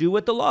law and do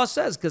what the law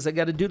says, because I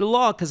got to do the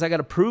law, because I got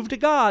to prove to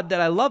God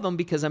that I love him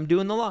because I'm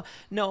doing the law.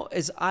 No,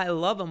 as I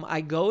love him, I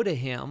go to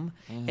him,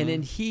 and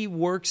then he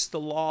works the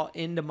law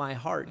into my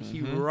heart. He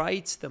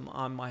writes them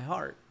on my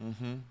heart.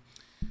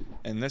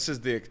 And this is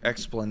the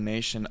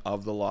explanation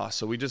of the law.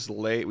 So we just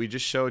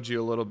showed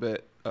you a little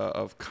bit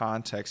of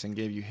context and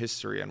gave you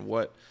history and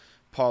what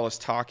Paul is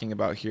talking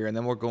about here. And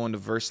then we'll go into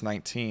verse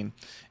 19.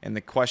 And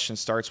the question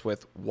starts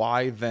with,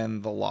 why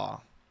then the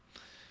law?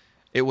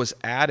 It was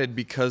added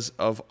because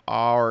of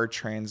our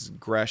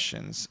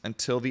transgressions,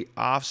 until the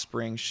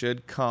offspring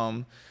should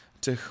come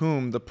to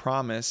whom the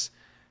promise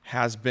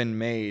has been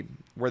made.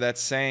 Where that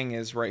saying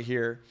is right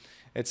here.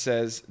 It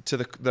says,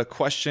 the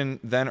question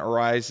then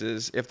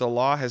arises, if the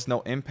law has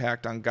no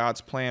impact on God's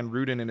plan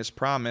rooted in his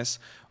promise,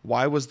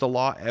 why was the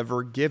law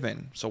ever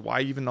given? So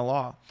why even the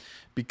law?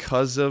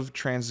 Because of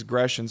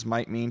transgressions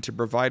might mean to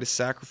provide a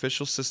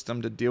sacrificial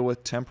system to deal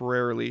with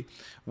temporarily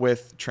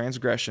with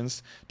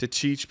transgressions, to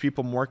teach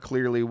people more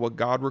clearly what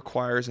God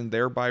requires and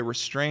thereby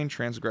restrain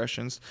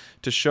transgressions,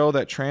 to show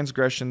that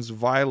transgressions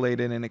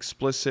violated an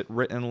explicit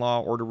written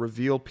law, or to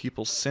reveal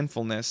people's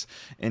sinfulness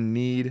and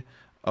need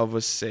of a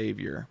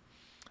Savior.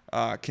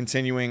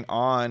 Continuing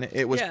on,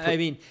 it was... I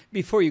mean,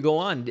 before you go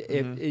on,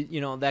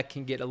 that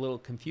can get a little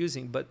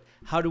confusing, but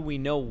how do we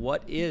know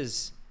what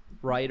is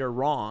right or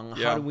wrong?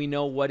 How do we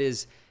know what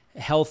is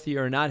healthy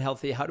or not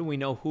healthy? How do we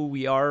know who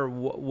we are,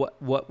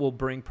 what will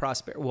bring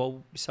prosperity?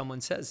 Well,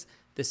 someone says,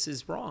 this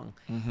is wrong.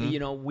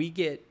 We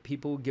get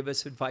people who give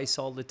us advice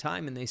all the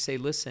time, and they say,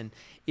 listen,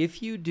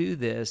 if you do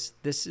this,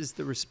 this is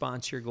the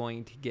response you're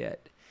going to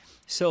get.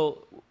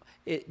 So...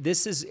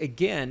 this is,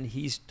 again,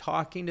 he's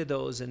talking to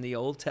those in the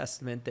Old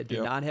Testament that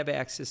do not have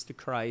access to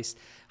Christ.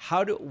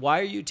 Why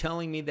are you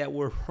telling me that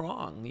we're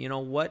wrong?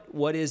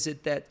 What is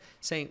it that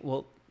saying,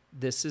 well,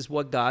 this is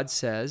what God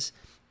says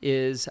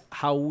is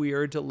how we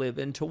are to live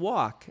and to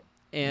walk.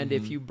 And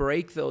if you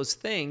break those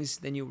things,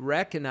 then you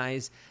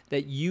recognize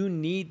that you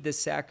need the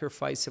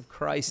sacrifice of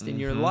Christ in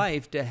your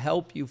life to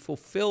help you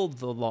fulfill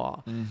the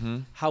law.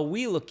 How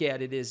we look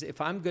at it is,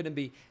 if I'm going to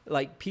be,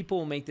 like, people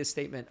will make this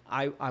statement,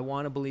 I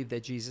want to believe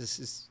that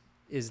Jesus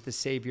is the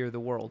Savior of the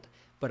world.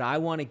 But I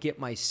want to get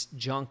my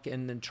junk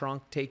in the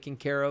trunk taken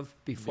care of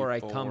before I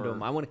come to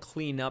him. I want to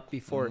clean up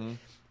before.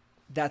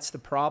 That's the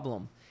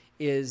problem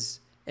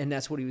and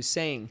that's what he was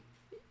saying.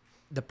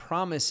 The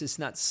promise is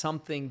not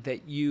something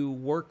that you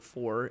work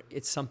for.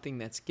 It's something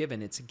that's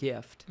given. It's a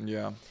gift.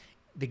 Yeah.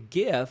 The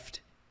gift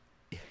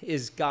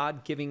is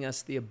God giving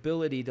us the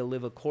ability to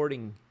live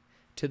according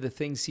to the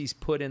things he's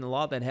put in the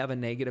law that have a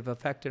negative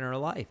effect in our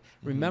life.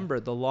 Remember,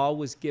 the law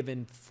was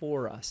given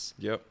for us.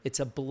 Yep. It's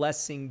a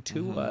blessing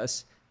to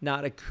us,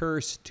 not a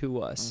curse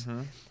to us.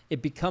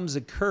 It becomes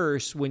a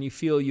curse when you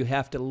feel you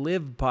have to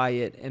live by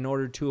it in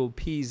order to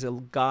appease a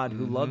God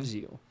who loves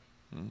you.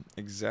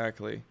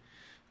 Exactly.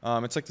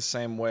 It's like the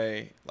same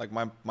way, like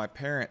my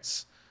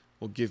parents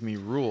will give me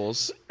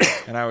rules,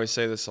 and I always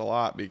say this a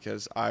lot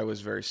because I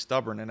was very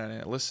stubborn and I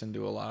didn't listen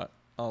to a lot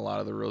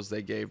of the rules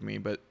they gave me.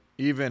 But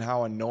even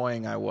how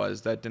annoying I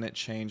was, that didn't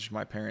change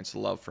my parents'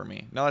 love for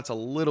me. Now that's a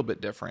little bit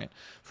different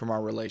from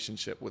our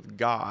relationship with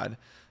God,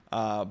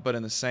 but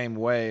in the same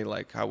way,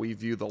 like how we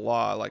view the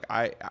law, like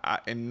I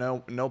in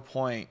no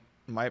point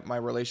my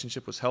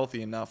relationship was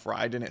healthy enough where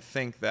I didn't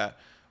think that,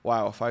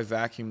 wow, if I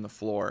vacuum the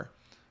floor,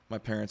 my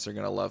parents are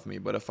gonna love me,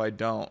 but if I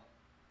don't,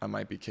 I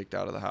might be kicked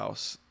out of the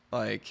house.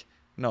 Like,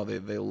 no,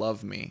 they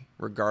love me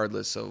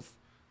regardless of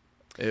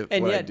what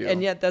I do.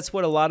 And yet that's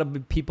what a lot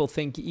of people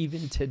think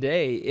even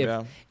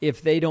today.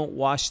 If they don't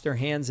wash their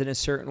hands in a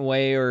certain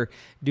way or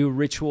do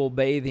ritual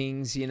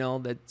bathings,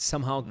 that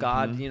somehow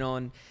God,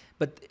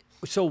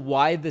 so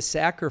why the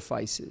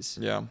sacrifices?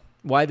 Yeah.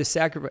 Why the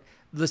sacrifice?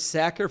 The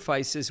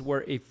sacrifices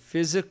were a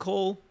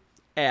physical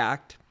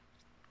act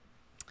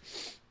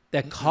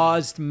that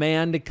caused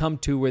man to come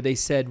to where they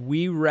said,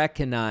 we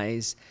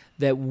recognize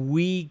that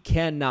we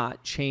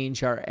cannot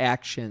change our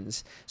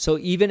actions. So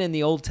even in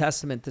the Old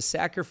Testament, the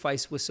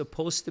sacrifice was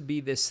supposed to be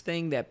this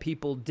thing that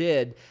people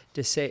did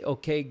to say,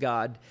 okay,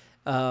 God,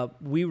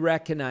 we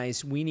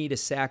recognize we need a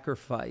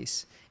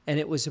sacrifice. And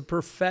it was a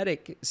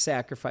prophetic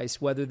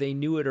sacrifice, whether they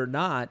knew it or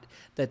not,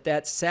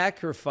 that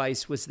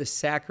sacrifice was the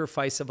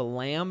sacrifice of a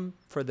lamb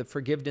for the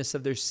forgiveness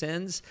of their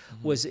sins,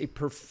 was a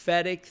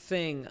prophetic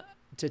thing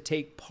to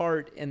take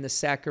part in the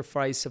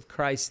sacrifice of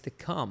Christ to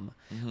come.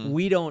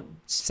 We don't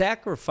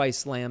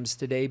sacrifice lambs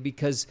today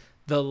because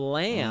the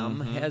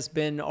lamb has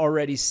been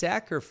already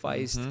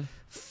sacrificed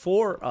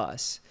for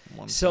us.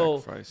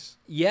 Sacrifice.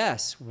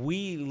 Yes,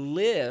 we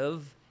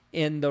live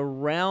in the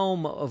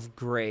realm of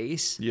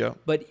grace,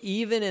 but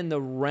even in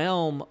the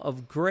realm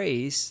of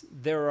grace,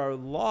 there are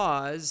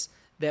laws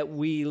that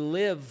we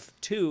live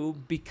to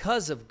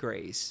because of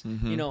grace.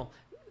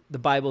 The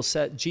Bible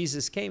said,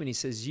 Jesus came and he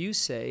says, you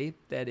say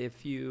that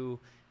if you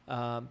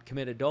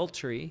commit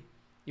adultery,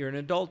 you're an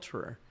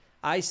adulterer.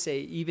 I say,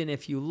 even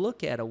if you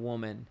look at a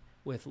woman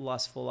with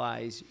lustful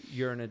eyes,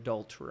 you're an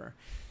adulterer.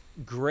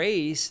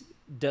 Grace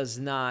does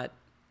not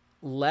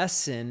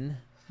lessen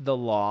the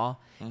law.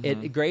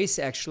 Grace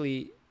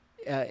actually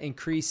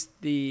increased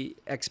the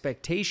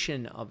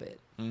expectation of it.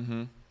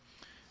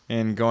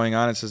 And going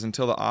on, it says,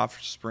 until the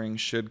offspring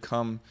should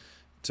come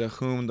to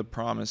whom the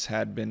promise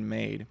had been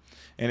made.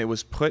 And it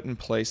was put in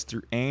place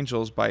through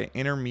angels by an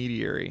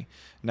intermediary.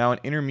 Now an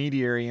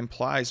intermediary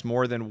implies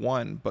more than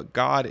one, but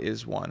God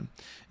is one.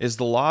 Is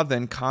the law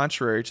then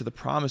contrary to the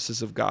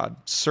promises of God?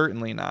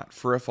 Certainly not.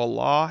 For if a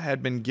law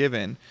had been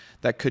given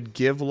that could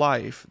give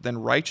life,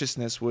 then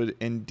righteousness would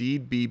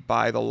indeed be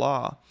by the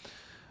law.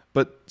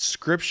 But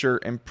Scripture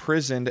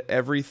imprisoned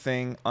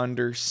everything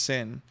under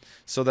sin,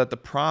 so that the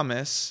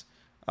promise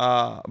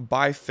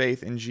by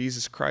faith in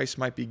Jesus Christ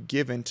might be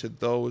given to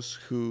those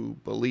who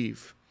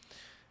believe.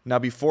 Now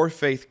before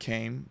faith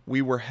came,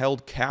 we were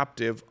held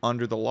captive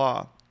under the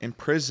law,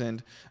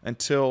 imprisoned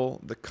until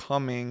the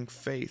coming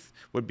faith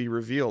would be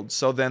revealed.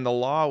 So then the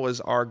law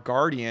was our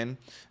guardian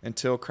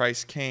until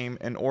Christ came,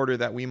 in order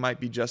that we might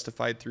be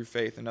justified through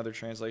faith. And other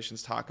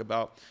translations talk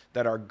about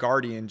that our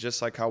guardian,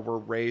 just like how we're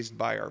raised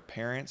by our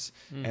parents,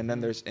 and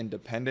then there's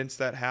independence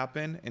that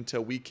happen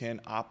until we can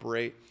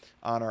operate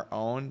on our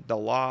own. The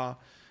law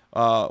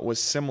was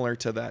similar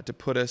to that, to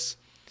put us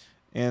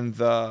in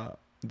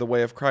the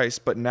way of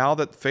Christ. But now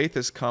that faith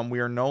has come,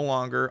 we are no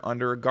longer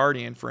under a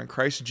guardian. For in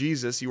Christ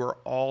Jesus, you are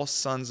all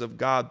sons of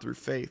God through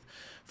faith.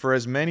 For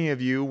as many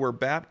of you were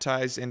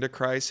baptized into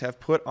Christ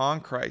have put on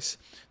Christ.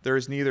 There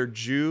is neither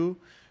Jew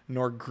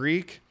nor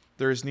Greek.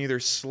 There is neither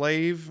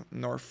slave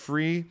nor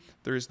free.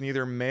 There is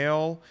neither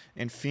male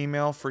and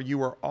female, for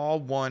you are all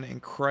one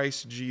in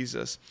Christ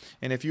Jesus.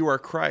 And if you are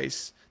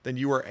Christ, then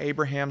you are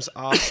Abraham's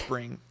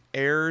offspring,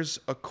 heirs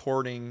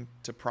according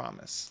to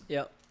promise.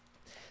 Yep.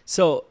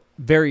 So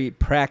very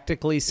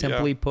practically,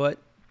 simply put,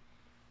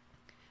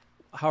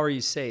 how are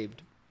you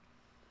saved?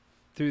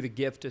 Through the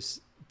gift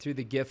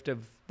of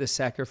the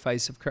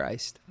sacrifice of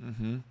Christ.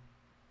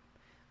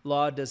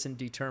 Law doesn't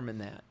determine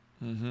that.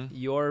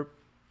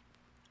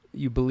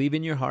 You believe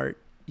in your heart,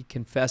 you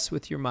confess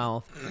with your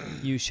mouth,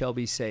 you shall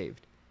be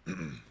saved.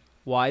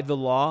 Why the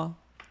law?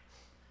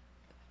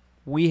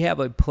 We have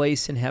a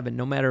place in heaven,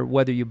 no matter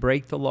whether you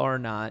break the law or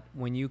not.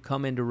 When you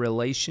come into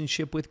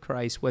relationship with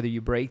Christ, whether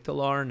you break the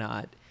law or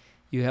not,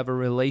 You have a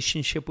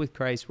relationship with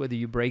Christ, whether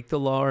you break the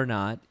law or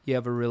not. You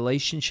have a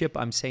relationship.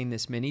 I'm saying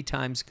this many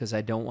times because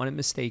I don't want it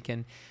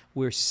mistaken.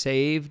 We're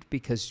saved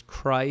because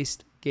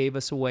Christ gave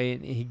us away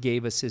and he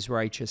gave us his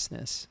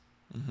righteousness.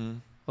 Mm-hmm.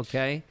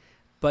 Okay?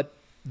 But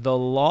the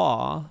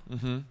law,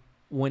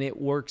 when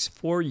it works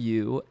for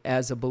you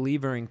as a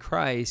believer in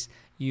Christ,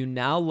 you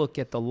now look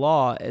at the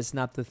law as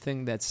not the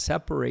thing that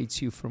separates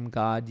you from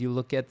God. You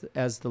look at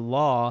as the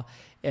law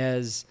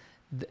as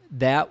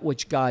that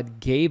which God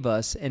gave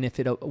us, and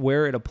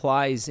where it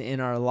applies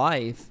in our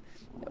life,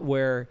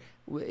 where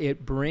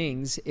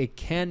it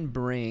can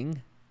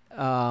bring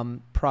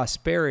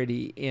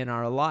prosperity in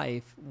our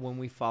life when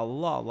we follow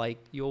law. Like,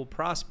 you'll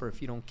prosper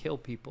if you don't kill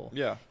people.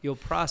 Yeah. You'll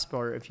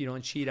prosper if you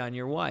don't cheat on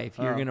your wife.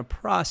 You're going to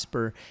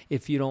prosper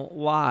if you don't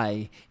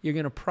lie. You're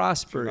going to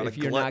prosper if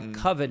you're not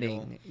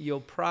coveting. You'll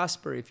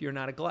prosper if you're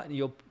not a glutton.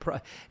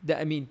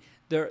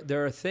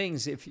 There are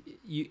things, if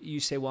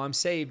you say, well, I'm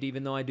saved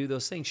even though I do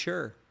those things.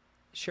 Sure.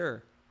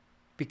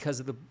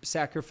 Because of the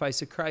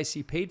sacrifice of Christ,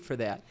 he paid for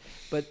that.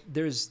 But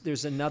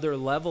there's another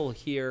level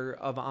here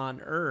of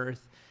on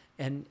earth,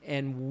 and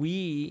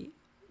the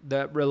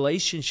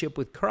relationship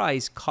with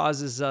Christ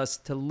causes us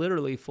to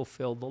literally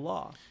fulfill the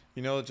law.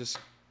 You know, it just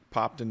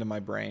popped into my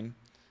brain.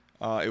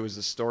 It was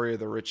the story of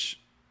the rich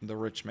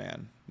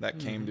man that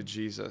came to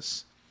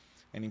Jesus.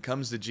 And he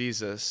comes to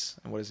Jesus,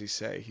 and what does he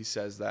say? He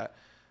says that,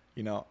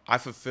 I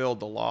fulfilled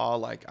the law.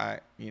 Like,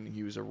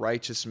 he was a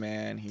righteous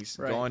man. He's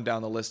going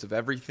down the list of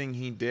everything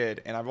he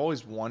did. And I've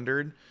always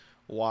wondered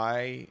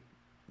why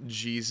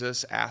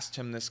Jesus asked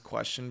him this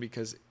question,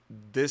 because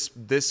this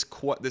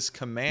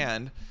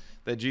command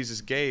that Jesus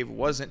gave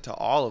wasn't to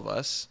all of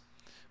us,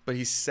 but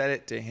he said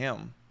it to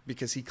him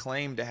because he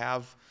claimed to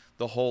have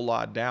the whole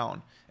law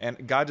down.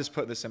 And God just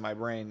put this in my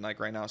brain like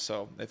right now.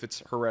 So if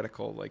it's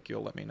heretical, like,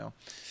 you'll let me know.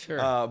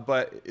 Sure.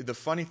 But the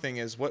funny thing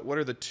is, what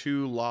are the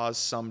two laws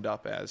summed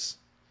up as?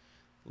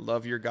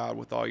 Love your God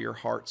with all your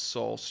heart,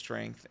 soul,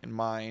 strength, and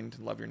mind.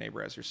 Love your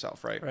neighbor as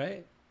yourself, right?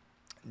 Right.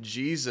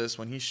 Jesus,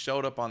 when he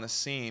showed up on the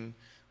scene,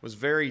 was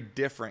very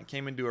different,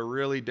 came into a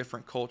really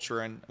different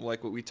culture, and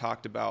like what we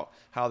talked about,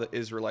 how the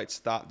Israelites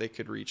thought they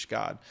could reach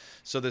God.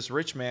 So this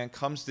rich man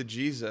comes to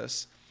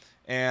Jesus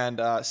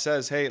and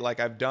says, hey, like,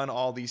 I've done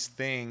all these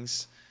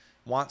things,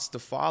 wants to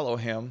follow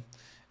him.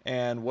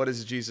 And what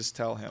does Jesus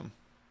tell him?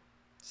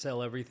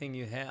 Sell everything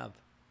you have,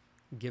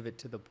 give it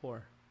to the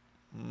poor.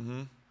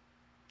 Mm-hmm.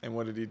 And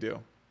what did he do?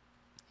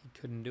 He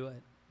couldn't do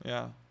it.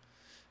 Yeah.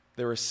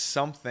 There was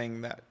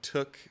something that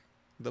took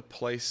the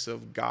place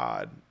of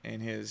God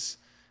in his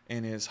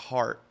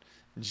heart.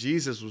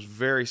 Jesus was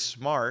very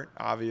smart,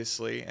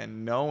 obviously,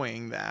 and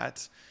knowing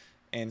that,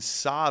 and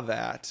saw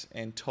that,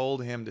 and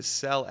told him to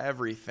sell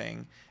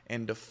everything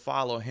and to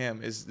follow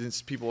him.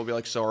 People will be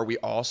like, so are we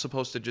all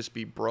supposed to just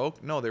be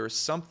broke? No, there was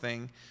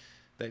something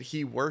that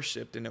he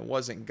worshipped, and it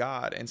wasn't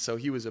God, and so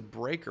he was a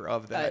breaker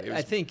of that.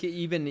 I think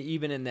even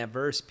in that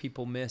verse,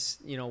 people miss,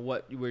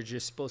 what we're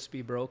just supposed to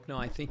be broke. No,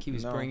 I think he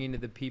was bringing to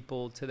the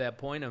people to that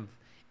point of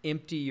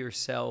empty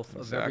yourself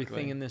of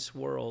everything in this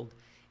world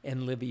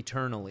and live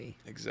eternally.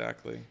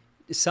 Exactly.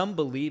 Some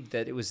believe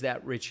that it was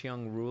that rich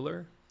young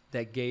ruler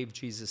that gave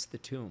Jesus the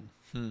tomb,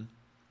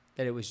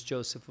 that it was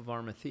Joseph of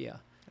Arimathea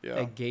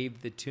that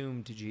gave the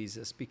tomb to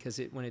Jesus, because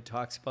when it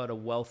talks about a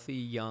wealthy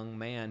young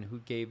man who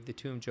gave the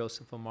tomb,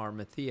 Joseph of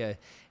Arimathea,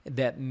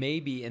 that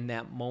maybe in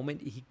that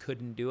moment he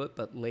couldn't do it,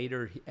 but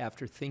later,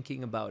 after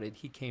thinking about it,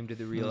 he came to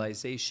the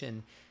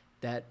realization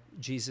that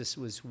Jesus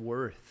was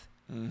worth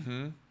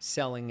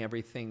selling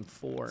everything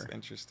for. That's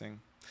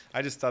interesting.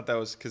 I just thought that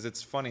was, because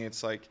it's funny.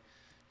 It's like,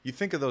 you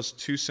think of those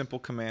two simple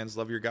commands,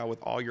 love your God with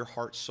all your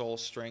heart, soul,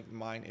 strength,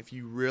 mind. If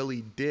you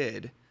really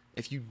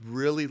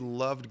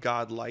loved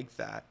God like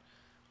that,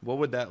 what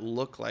would that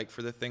look like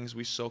for the things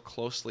we so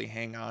closely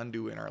hang on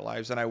to in our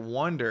lives? And I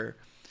wonder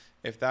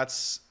if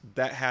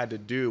that had to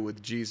do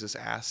with Jesus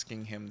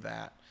asking him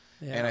that.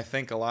 Yeah. And I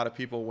think a lot of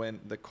people,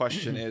 when the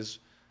question is,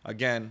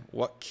 again,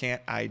 what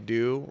can't I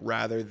do,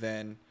 rather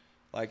than,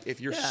 like,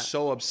 if you're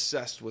so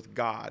obsessed with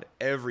God,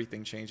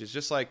 everything changes.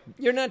 Just like,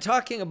 you're not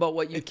talking about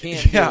what you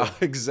can't do. Yeah,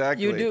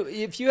 exactly. You do.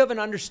 If you have an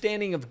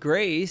understanding of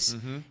grace,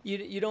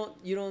 you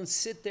don't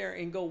sit there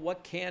and go,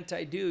 what can't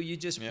I do? You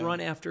just run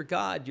after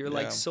God. You're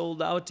like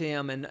sold out to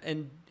him.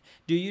 And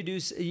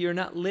you're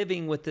not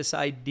living with this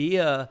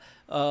idea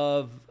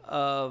of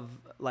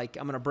like,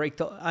 I'm going to break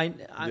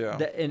and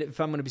if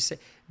I'm going to be safe.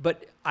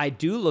 But I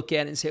do look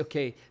at it and say,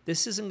 okay,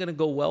 this isn't going to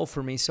go well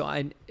for me. So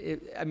I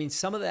mean,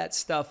 some of that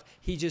stuff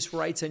he just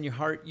writes on your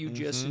heart. You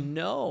just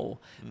know.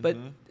 But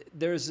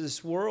there's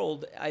this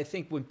world, I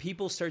think, when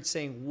people start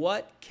saying,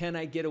 what can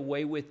I get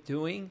away with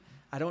doing?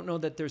 I don't know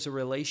that there's a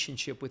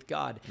relationship with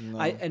God. No.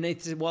 And they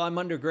say, well, I'm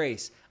under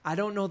grace. I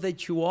don't know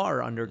that you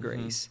are under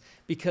grace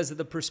because of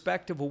the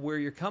perspective of where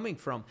you're coming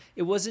from.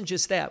 It wasn't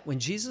just that. When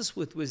Jesus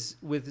was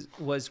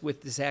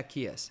with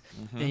Zacchaeus,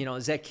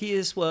 and,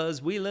 Zacchaeus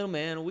was wee little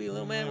man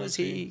was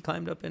he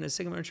climbed up in a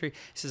sycamore tree. He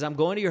says, I'm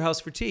going to your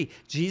house for tea.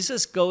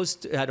 Jesus goes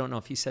to, I don't know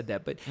if he said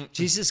that, but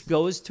Jesus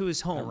goes to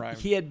his home.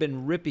 He had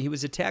been ripping, he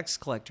was a tax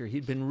collector.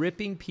 He'd been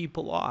ripping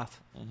people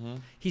off.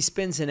 He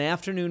spends an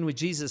afternoon with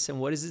Jesus, and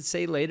what does it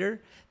say later?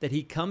 That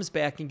he comes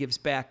back and gives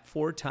back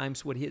 4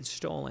 times what he had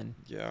stolen.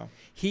 Yeah.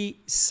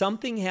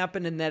 Something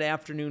happened in that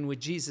afternoon with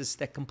Jesus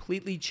that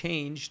completely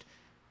changed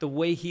the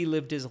way he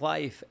lived his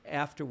life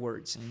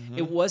afterwards.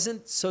 It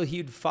wasn't so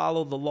he'd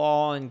follow the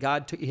law and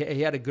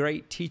he had a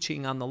great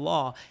teaching on the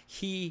law.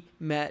 He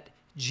met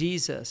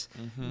Jesus.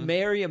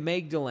 Mary of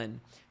Magdalene,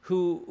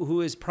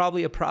 who is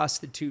probably a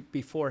prostitute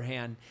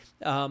beforehand,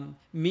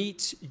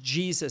 meets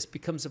Jesus,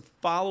 becomes a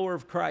follower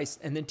of Christ,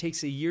 and then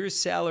takes a year's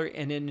salary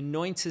and then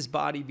anoints his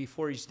body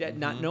before he's dead,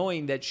 not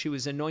knowing that she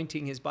was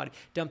anointing his body,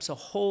 dumps a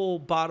whole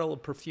bottle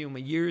of perfume, a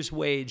year's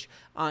wage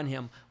on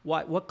him.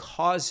 What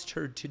caused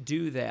her to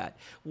do that?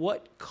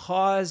 What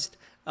caused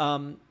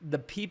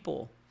the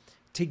people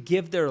to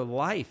give their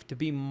life, to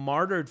be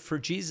martyred for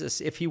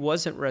Jesus if he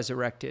wasn't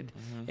resurrected?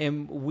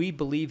 And we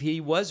believe he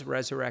was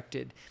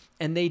resurrected.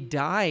 And they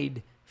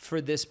died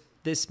for this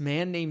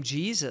man named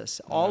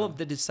Jesus. All of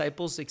the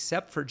disciples,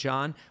 except for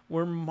John,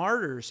 were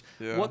martyrs.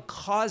 What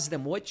caused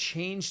them? What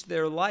changed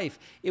their life?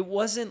 It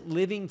wasn't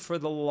living for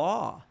the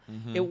law.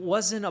 It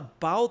wasn't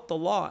about the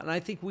law. And I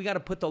think we got to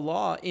put the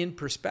law in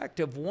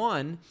perspective.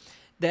 One,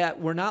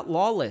 that we're not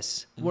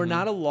lawless. We're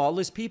not a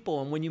lawless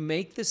people. And when you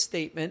make the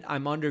statement,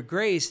 I'm under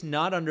grace,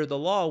 not under the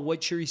law,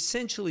 what you're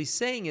essentially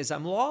saying is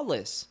I'm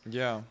lawless.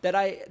 Yeah.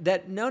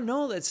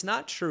 No, that's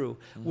not true.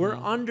 We're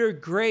under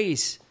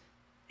grace,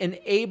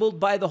 enabled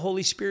by the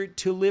Holy Spirit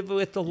to live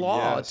with the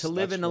law, to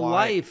live in a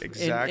life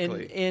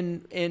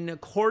in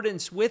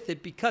accordance with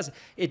it, because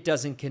it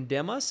doesn't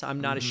condemn us.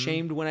 I'm not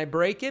ashamed when I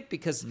break it,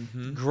 because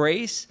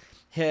grace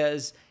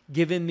has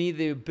given me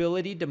the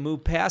ability to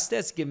move past it.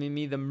 It's given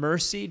me the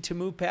mercy to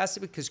move past it,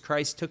 because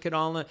Christ took it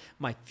all on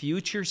my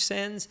future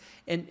sins.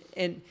 And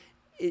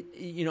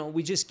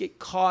we just get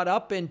caught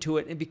up into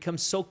it and it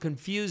becomes so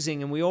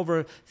confusing, and we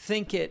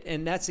overthink it.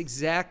 And that's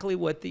exactly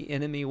what the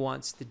enemy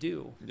wants to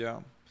do.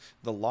 Yeah.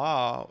 The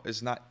law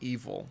is not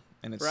evil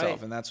in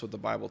itself, and that's what the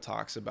Bible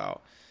talks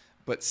about.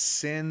 But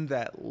sin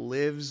that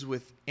lives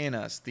within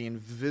us, the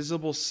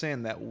invisible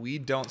sin that we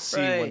don't see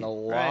when the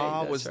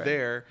law was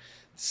there,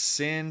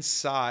 sin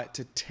sought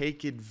to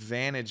take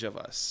advantage of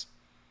us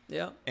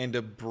and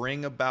to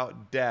bring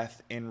about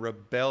death in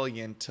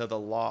rebellion to the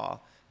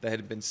law that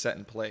had been set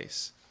in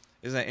place.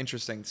 Isn't that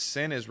interesting?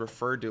 Sin is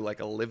referred to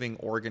like a living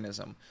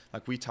organism.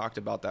 Like we talked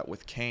about that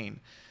with Cain,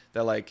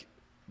 that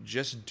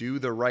just do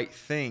the right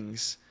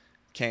things,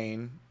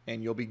 Cain,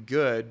 and you'll be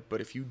good.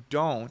 But if you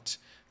don't,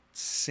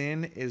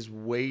 sin is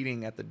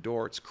waiting at the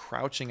door. It's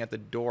crouching at the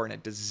door, and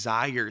it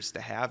desires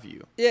to have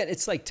you. Yeah,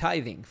 it's like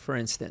tithing, for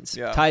instance.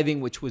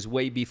 Tithing, which was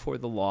way before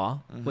the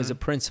law, was a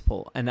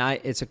principle, and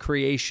it's a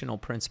creational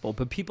principle.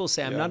 But people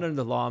say, I'm not under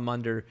the law, I'm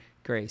under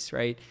grace,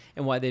 right?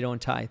 And why they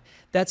don't tithe.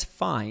 That's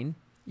fine.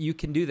 You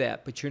can do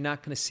that, but you're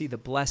not going to see the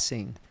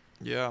blessing.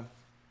 Yeah.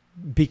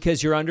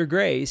 Because you're under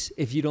grace.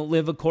 If you don't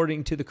live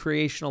according to the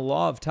creational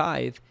law of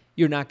tithe,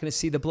 you're not going to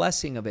see the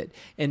blessing of it.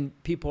 And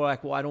people are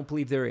like, well, I don't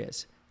believe there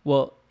is.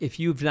 Well, if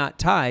you've not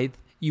tithed,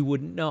 you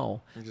wouldn't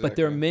know. Exactly. But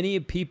there are many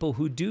people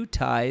who do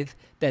tithe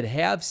that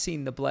have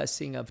seen the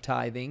blessing of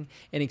tithing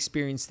and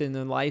experienced it in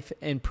their life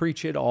and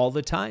preach it all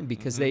the time,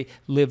 because they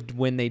lived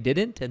when they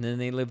didn't, and then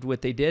they lived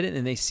what they did,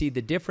 and they see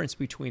the difference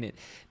between it.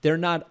 They're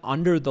not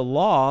under the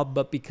law,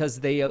 but because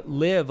they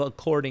live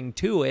according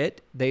to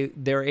it,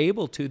 they're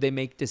able to. They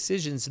make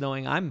decisions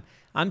knowing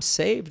I'm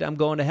saved. I'm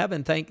going to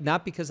heaven.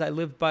 Not because I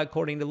lived by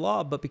according to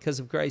law, but because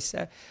of grace.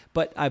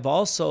 But I've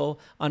also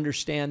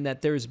understand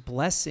that there's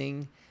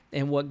blessing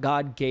in what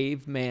God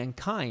gave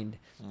mankind.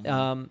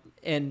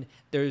 And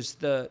there's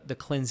the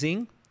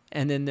cleansing,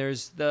 and then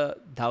there's the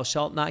thou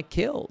shalt not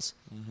kills.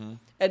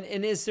 And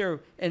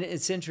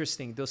it's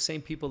interesting, those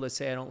same people that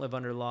say I don't live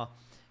under law,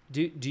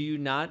 do you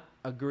not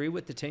agree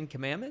with the 10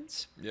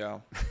 Commandments? Yeah.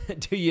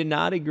 Do you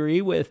not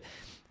agree with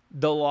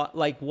the law?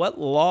 Like, what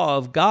law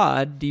of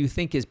God do you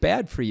think is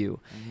bad for you?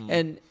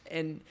 And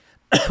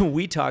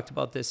we talked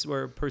about this,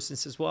 where a person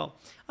says, well,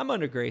 I'm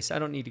under grace, I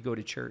don't need to go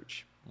to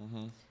church.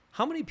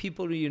 How many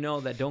people do you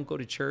know that don't go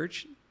to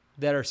church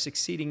that are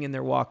succeeding in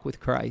their walk with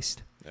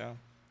Christ? Yeah.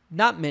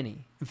 Not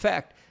many. In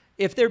fact,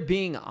 if they're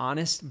being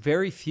honest,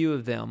 very few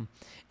of them.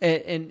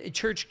 And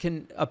church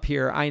can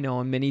appear, I know,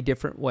 in many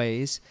different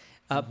ways.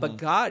 But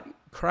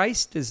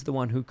Christ is the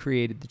one who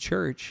created the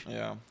church.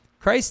 Yeah.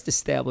 Christ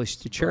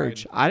established the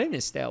church. I didn't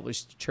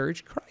establish the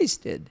church.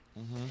 Christ did.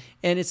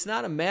 And it's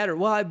not a matter,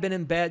 well, I've been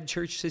in bad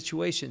church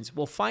situations.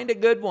 Well, find a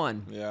good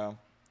one. Yeah.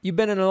 You've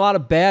been in a lot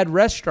of bad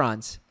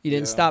restaurants. You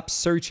didn't stop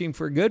searching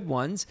for good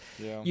ones.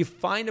 You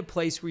find a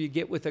place where you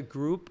get with a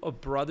group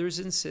of brothers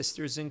and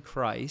sisters in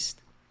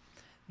Christ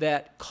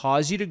that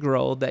cause you to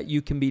grow, that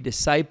you can be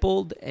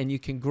discipled and you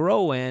can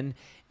grow in,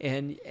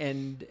 and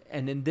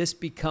then this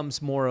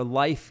becomes more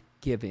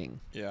life-giving.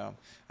 Yeah.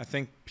 I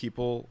think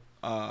people,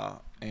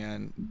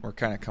 and we're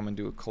kind of coming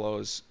to a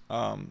close,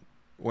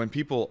 when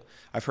people,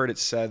 I've heard it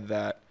said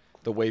that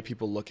the way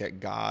people look at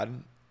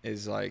God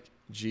is like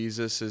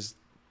Jesus is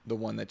the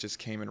one that just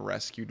came and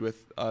rescued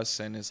with us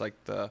and is like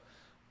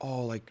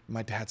like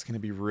my dad's going to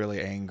be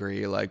really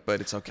angry, like,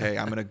 but it's okay.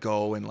 I'm going to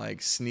go and like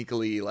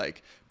sneakily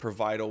like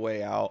provide a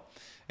way out.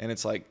 And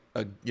it's like,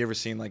 you ever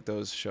seen like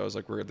those shows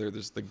like where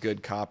there's the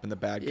good cop and the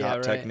bad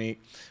cop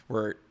technique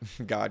where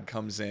God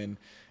comes in.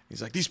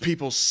 He's like, these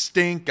people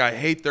stink. I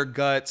hate their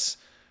guts.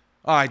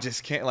 Oh, I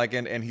just can't like,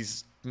 and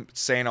he's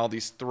saying all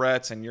these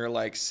threats and you're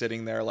like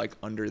sitting there like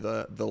under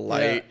the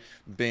light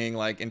being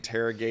like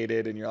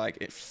interrogated and you're like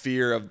in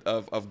fear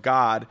of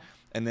God.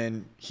 And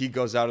then he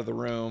goes out of the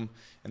room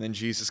and then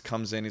Jesus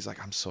comes in. He's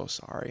like, I'm so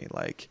sorry.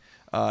 Like,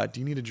 do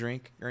you need a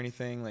drink or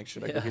anything? Like,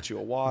 should I go get you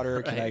a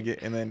water? Can I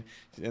get, and then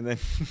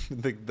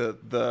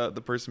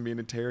the person being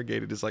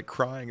interrogated is like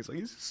crying. It's like,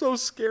 he's so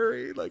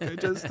scary. Like I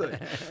just,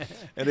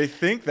 and they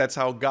think that's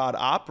how God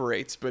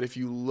operates. But if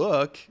you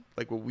look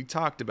like what we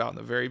talked about in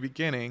the very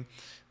beginning,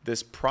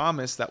 this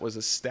promise that was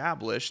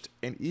established,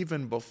 and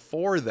even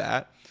before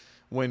that,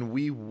 when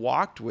we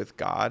walked with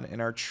God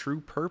and our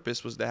true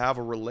purpose was to have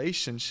a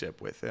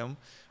relationship with him,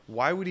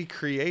 why would he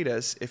create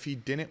us if he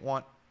didn't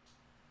want,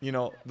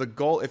 the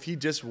goal, if he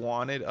just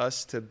wanted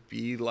us to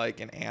be like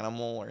an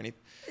animal or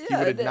anything, he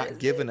would have not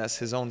given us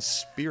his own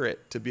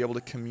spirit to be able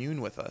to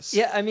commune with us.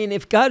 Yeah, I mean,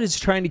 if God is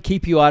trying to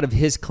keep you out of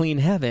his clean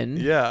heaven,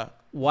 yeah,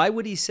 why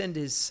would he send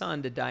his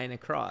son to die on a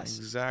cross?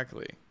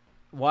 Exactly.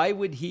 Why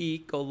would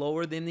he go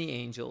lower than the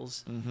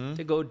angels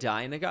to go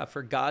die in a God?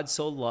 For God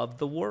so loved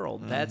the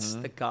world. That's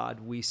the God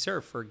we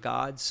serve. For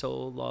God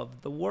so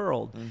loved the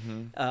world.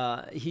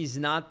 He's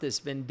not this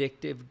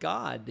vindictive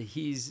God.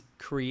 He's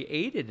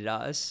created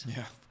us.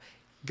 Yeah.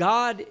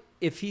 God,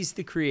 if he's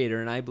the creator,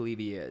 and I believe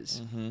he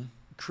is,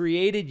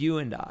 created you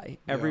and I,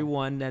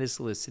 everyone that is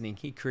listening,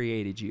 he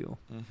created you.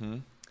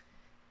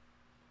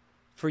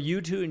 For you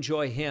to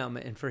enjoy him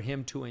and for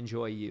him to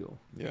enjoy you.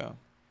 Yeah.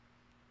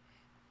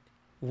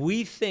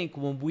 We think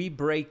when we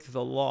break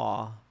the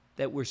law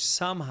that we're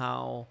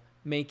somehow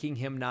making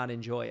him not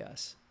enjoy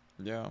us.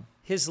 Yeah.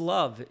 His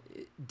love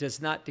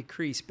does not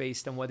decrease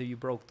based on whether you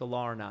broke the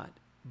law or not.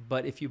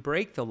 But if you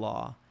break the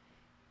law,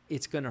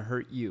 it's going to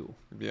hurt you.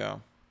 Yeah.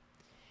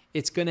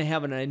 It's going to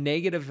have a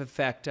negative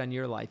effect on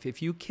your life.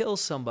 If you kill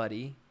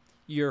somebody,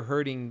 you're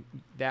hurting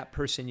that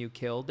person you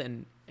killed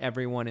and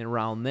everyone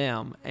around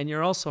them, and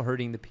you're also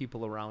hurting the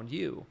people around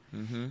you.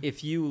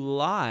 If you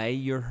lie,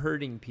 you're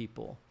hurting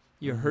people.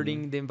 You're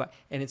hurting the environment,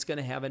 and it's going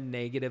to have a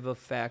negative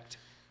effect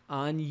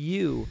on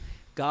you.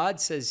 God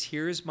says,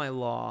 here's my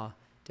law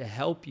to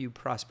help you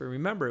prosper.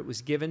 Remember, it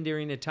was given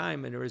during a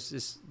time, and there was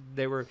this,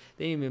 they didn't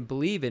even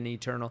believe in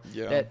eternal,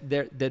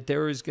 that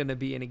there is going to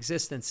be an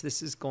existence.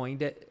 This is going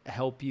to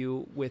help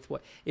you with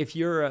what? If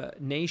you're a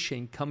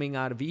nation coming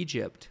out of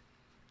Egypt,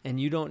 and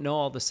you don't know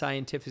all the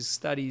scientific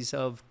studies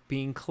of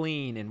being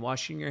clean and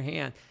washing your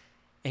hands,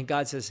 and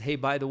God says, hey,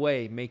 by the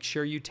way, make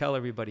sure you tell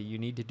everybody you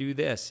need to do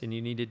this and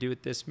you need to do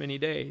it this many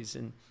days.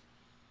 And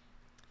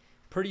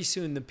pretty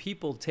soon the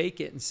people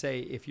take it and say,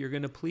 if you're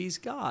going to please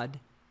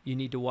God, you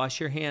need to wash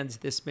your hands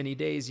this many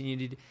days.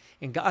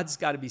 And God's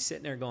got to be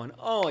sitting there going,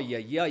 oh,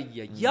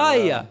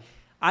 yeah.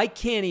 I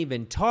can't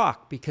even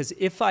talk because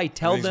if I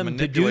tell them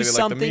to do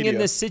something in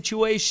this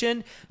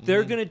situation,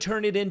 they're going to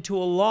turn it into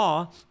a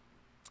law.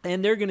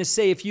 And they're going to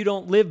say, if you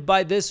don't live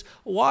by this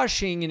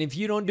washing and if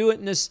you don't do it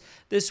in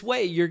this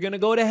way, you're going to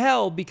go to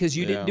hell because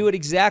you didn't do it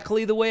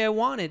exactly the way I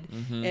wanted.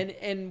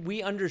 And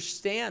we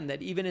understand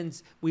that even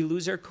we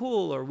lose our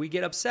cool or we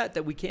get upset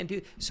that we can't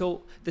do.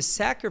 So the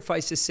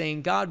sacrifice is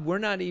saying, God, we're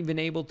not even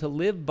able to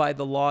live by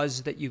the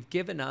laws that you've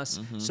given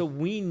us. So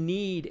we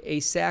need a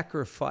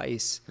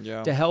sacrifice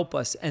to help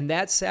us. And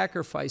that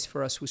sacrifice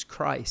for us was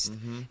Christ.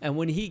 And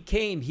when he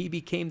came, he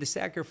became the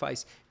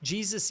sacrifice.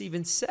 Jesus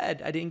even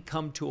said, I didn't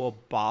come to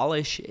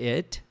abolish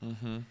it,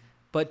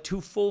 but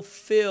to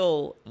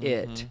fulfill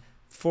it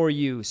for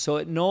you. So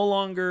it no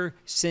longer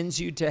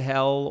sends you to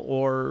hell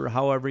or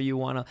however you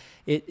want to.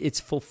 It's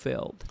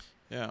fulfilled.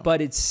 Yeah.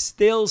 But it's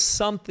still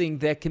something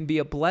that can be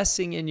a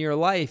blessing in your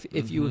life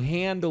if you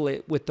handle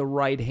it with the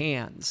right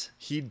hands.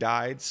 He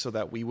died so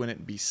that we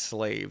wouldn't be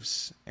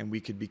slaves and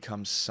we could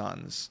become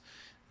sons.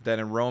 That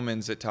in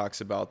Romans it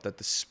talks about that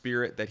the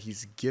spirit that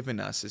he's given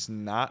us is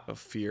not of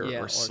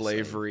fear or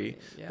slavery,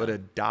 but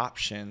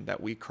adoption,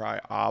 that we cry,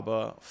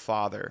 Abba,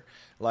 Father.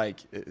 Like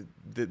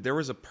there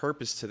was a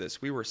purpose to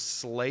this. We were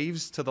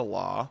slaves to the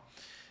law.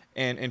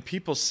 And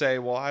people say,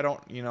 well, I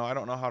don't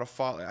know how to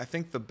follow. I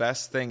think the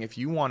best thing, if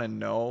you want to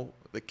know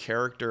the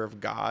character of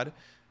God,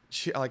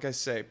 like I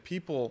say,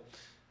 people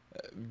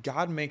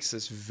God makes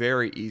this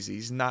very easy.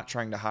 He's not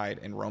trying to hide.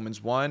 In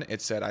Romans 1,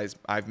 it said,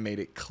 I've made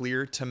it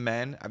clear to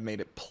men. I've made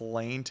it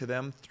plain to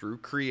them through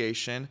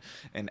creation.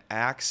 In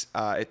Acts,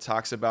 it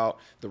talks about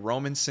the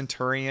Roman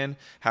centurion,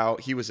 how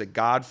he was a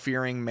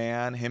God-fearing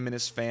man, him and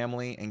his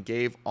family, and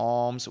gave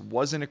alms,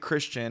 wasn't a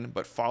Christian,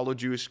 but followed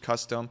Jewish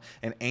custom.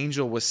 An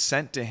angel was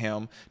sent to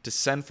him to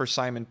send for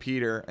Simon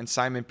Peter, and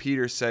Simon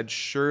Peter said,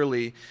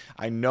 surely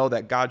I know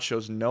that God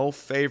shows no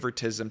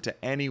favoritism to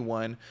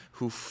anyone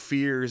who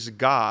fears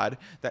God,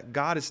 that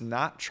God is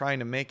not trying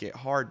to make it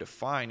hard to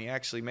find. He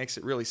actually makes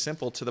it really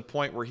simple to the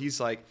point where he's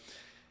like,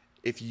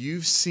 if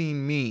you've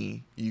seen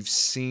me, you've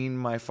seen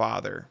my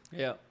Father.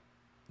 Yeah.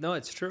 No,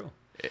 it's true.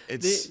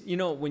 It's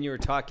when you were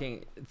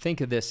talking,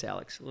 think of this,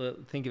 Alex.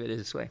 Think of it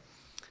this way.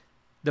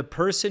 The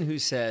person who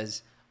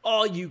says,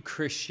 all you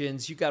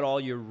Christians, you got all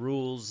your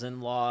rules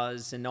and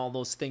laws and all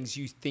those things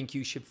you think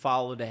you should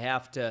follow to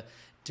have to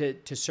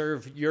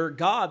serve your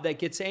God that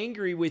gets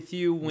angry with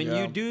you when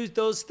you do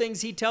those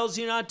things he tells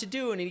you not to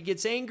do, and he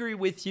gets angry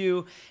with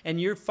you, and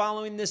you're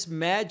following this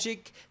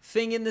magic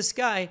thing in the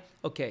sky.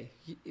 Okay,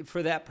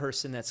 for that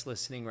person that's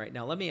listening right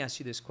now, let me ask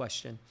you this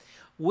question.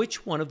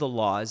 Which one of the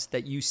laws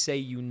that you say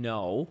you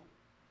know,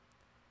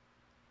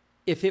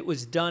 if it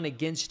was done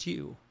against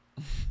you,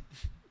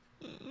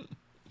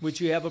 would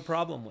you have a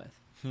problem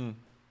with?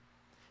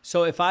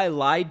 So if I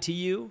lied to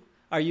you,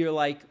 are you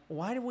like,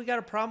 why do we got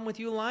a problem with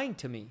you lying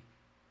to me?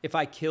 If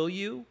I kill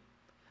you,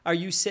 are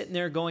you sitting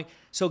there going,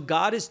 so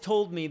God has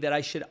told me that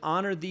I should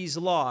honor these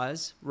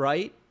laws,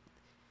 right?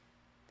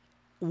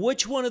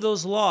 Which one of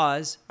those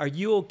laws are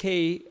you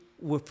okay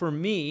with, for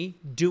me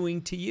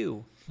doing to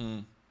you?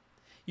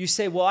 You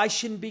say, well, I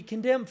shouldn't be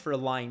condemned for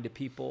lying to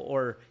people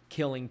or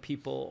killing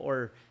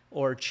people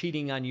or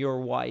cheating on your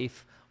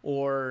wife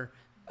or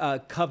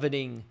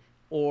coveting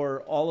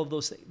or all of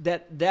those things.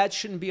 That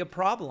shouldn't be a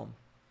problem.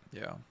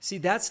 Yeah. See,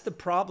 that's the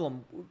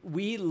problem.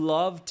 We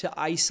love to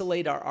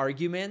isolate our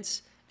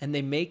arguments, and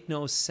they make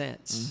no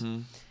sense.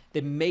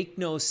 They make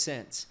no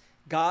sense.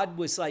 God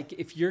was like,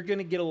 if you're going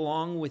to get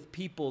along with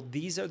people,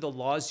 these are the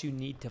laws you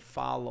need to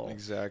follow.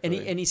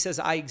 Exactly. And he says,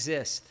 I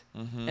exist,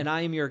 and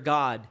I am your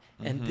God,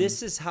 and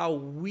this is how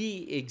we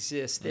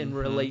exist in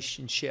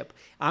relationship.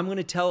 I'm going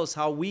to tell us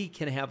how we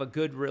can have a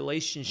good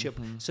relationship.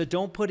 So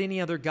don't put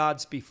any other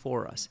gods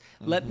before us.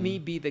 Let me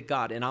be the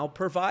God, and I'll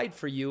provide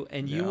for you,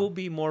 and you will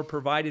be more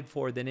provided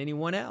for than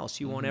anyone else.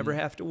 You won't ever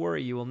have to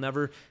worry. You will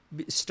never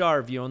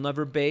starve. You'll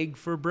never beg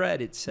for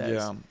bread, it says.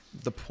 Yeah.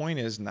 The point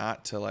is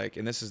not to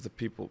and this is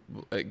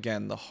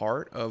the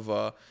heart of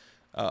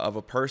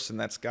a person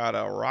that's got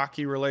a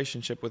rocky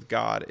relationship with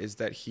God is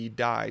that he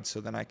died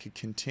so then I could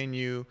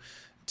continue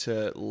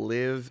to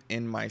live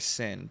in my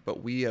sin.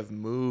 But we have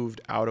moved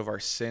out of our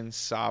sin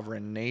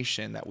sovereign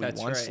nation that we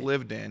once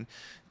lived in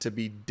to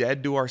be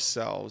dead to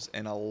ourselves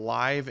and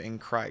alive in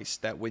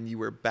Christ, that when you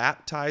were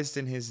baptized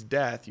in his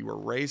death, you were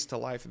raised to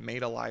life and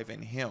made alive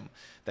in him.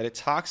 That it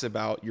talks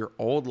about your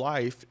old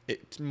life,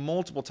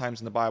 multiple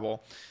times in the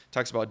Bible, it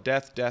talks about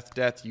death, death,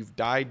 death. You've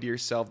died to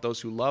yourself.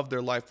 Those who love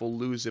their life will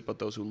lose it, but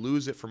those who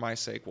lose it for my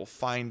sake will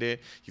find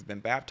it. You've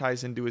been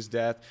baptized into his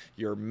death.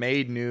 You're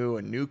made new,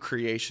 a new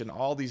creation,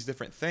 all these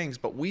different things.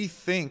 But we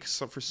think,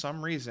 so for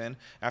some reason,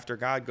 after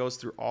God goes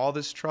through all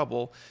this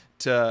trouble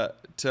to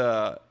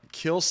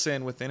kill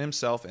sin within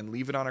himself and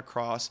leave it on a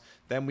cross,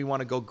 then we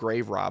want to go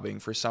grave robbing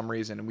for some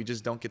reason, and we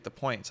just don't get the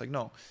point. It's like,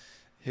 no,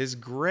 his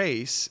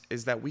grace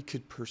is that we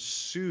could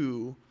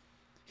pursue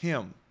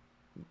him,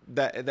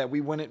 that we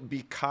wouldn't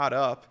be caught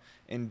up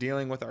in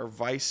dealing with our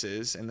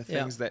vices and the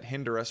things that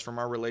hinder us from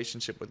our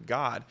relationship with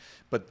God.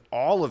 But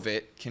all of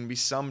it can be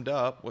summed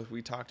up with what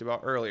we talked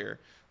about earlier.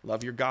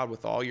 Love your God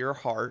with all your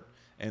heart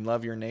and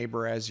love your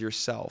neighbor as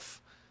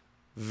yourself.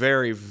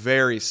 Very,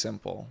 very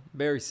simple.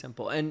 Very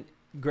simple. And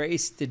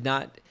grace did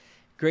not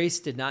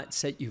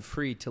set you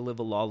free to live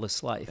a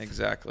lawless life.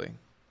 Exactly.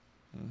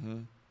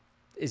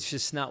 It's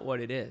just not what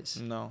it is.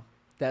 No.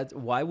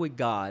 Why would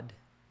God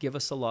give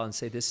us a law and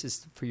say this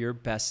is for your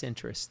best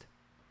interest,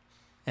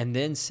 and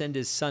then send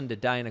his son to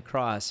die on a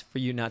cross for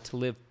you not to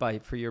live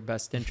for your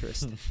best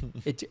interest?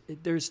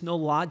 There's no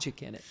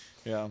logic in it.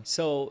 Yeah.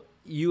 So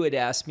you had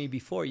asked me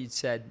before, you'd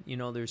said,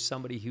 there's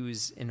somebody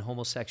who's in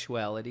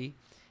homosexuality,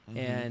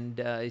 and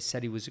he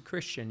said he was a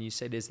Christian. You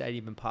said, is that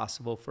even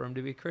possible for him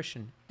to be a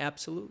Christian?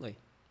 Absolutely.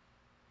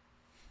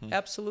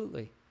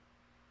 Absolutely.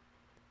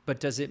 But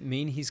does it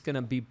mean he's going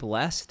to be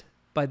blessed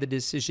by the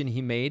decision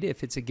he made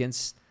if it's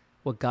against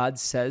what God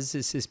says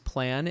is his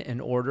plan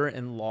and order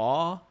and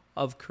law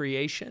of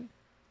creation?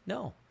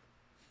 No.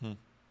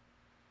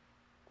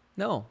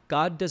 No,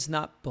 God does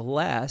not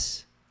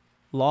bless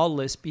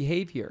lawless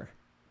behavior.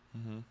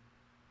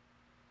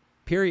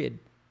 Period.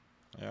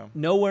 Yeah.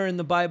 Nowhere in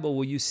the Bible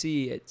will you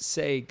see it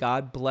say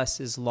God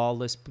blesses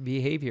lawless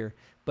behavior,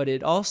 but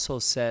it also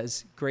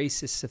says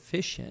grace is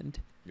sufficient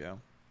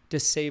to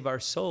save our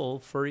soul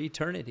for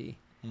eternity.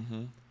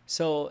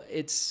 So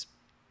it's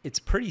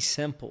pretty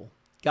simple.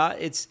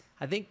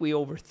 I think we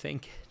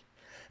overthink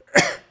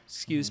it.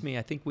 Excuse me.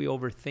 I think we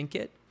overthink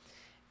it.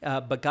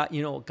 But God,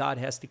 God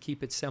has to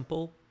keep it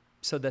simple.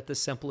 so that the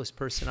simplest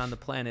person on the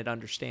planet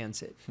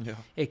understands it. Yeah.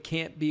 It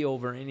can't be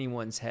over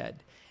anyone's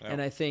head. Yeah.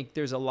 And I think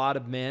there's a lot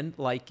of men,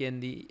 like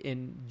the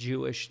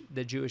Jewish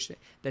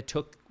that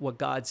took what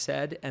God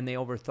said and they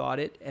overthought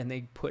it and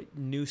they put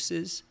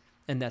nooses.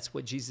 And that's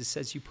what Jesus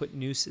says. You put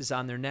nooses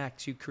on their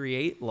necks. You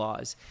create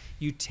laws.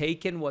 You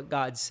take in what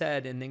God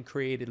said and then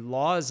created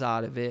laws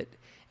out of it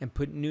and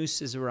put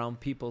nooses around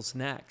people's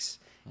necks.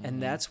 Mm-hmm.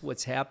 And that's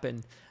what's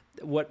happened.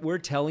 What we're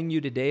telling you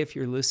today, if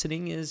you're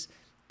listening, is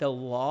the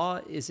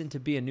law isn't to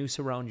be a noose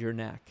around your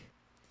neck.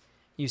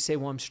 You say,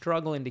 well, I'm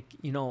struggling to,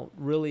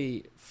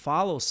 really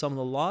follow some of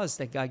the laws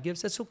that God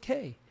gives. That's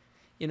okay.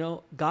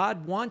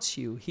 God wants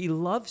you. He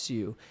loves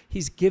you.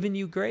 He's given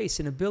you grace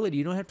and ability.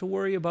 You don't have to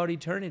worry about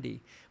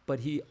eternity.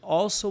 But he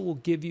also will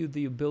give you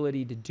the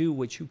ability to do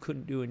what you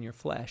couldn't do in your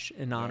flesh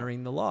in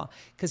honoring the law.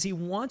 Because he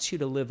wants you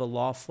to live a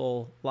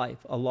lawful life,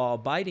 a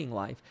law-abiding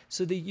life,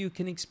 so that you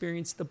can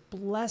experience the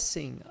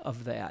blessing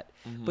of that.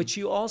 Mm-hmm. But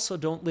you also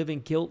don't live in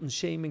guilt and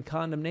shame and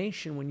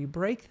condemnation when you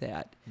break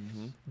that.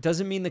 Mm-hmm.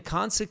 Doesn't mean the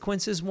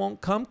consequences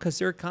won't come, because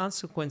there are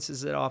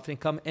consequences that often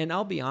come. And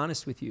I'll be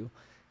honest with you,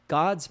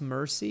 God's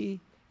mercy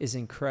is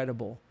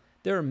incredible.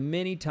 There are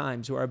many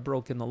times where I've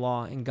broken the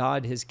law and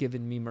God has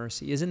given me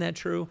mercy. Isn't that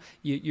true?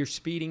 You're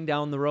speeding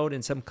down the road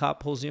and some cop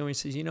pulls you over and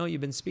says,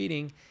 you've been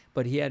speeding,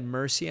 but he had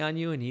mercy on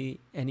you and he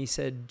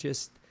said,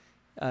 just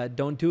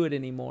don't do it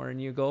anymore. And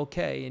you go,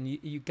 okay.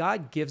 And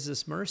God gives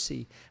us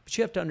mercy. But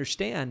you have to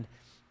understand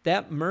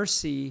that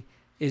mercy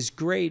is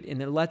great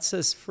and it lets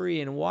us free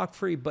and walk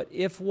free. But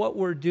if what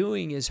we're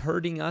doing is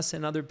hurting us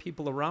and other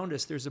people around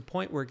us, there's a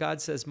point where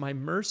God says, my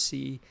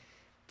mercy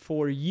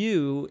for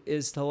you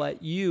is to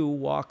let you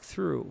walk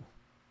through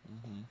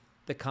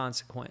the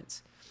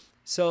consequence.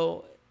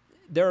 So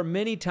there are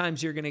many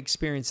times you're going to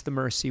experience the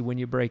mercy when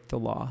you break the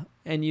law.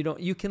 And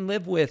you can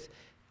live with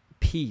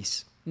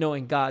peace,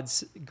 knowing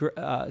God's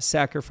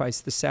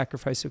sacrifice, the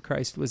sacrifice of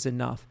Christ was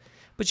enough.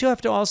 But you have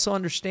to also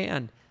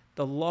understand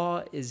the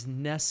law is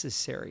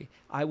necessary.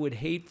 I would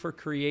hate for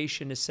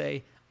creation to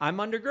say, I'm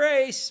under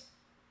grace,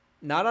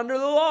 not under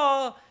the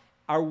law.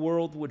 Our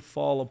world would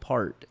fall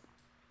apart.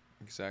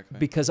 Exactly.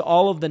 Because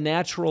all of the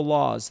natural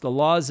laws, the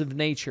laws of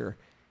nature,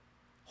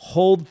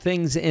 hold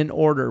things in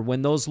order.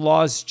 When those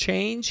laws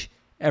change,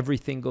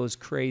 everything goes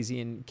crazy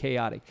and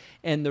chaotic.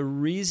 And the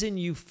reason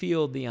you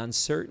feel the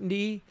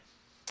uncertainty,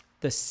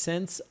 the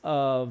sense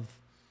of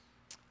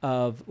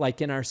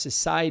like in our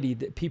society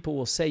that people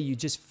will say, you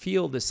just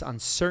feel this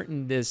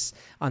uncertain, this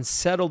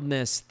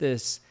unsettledness,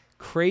 this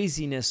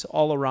craziness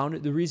all around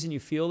it. The reason you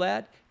feel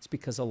that is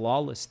because of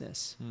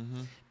lawlessness.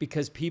 Mm-hmm.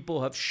 Because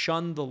people have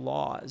shunned the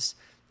laws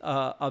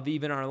of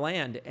even our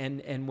land.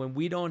 And when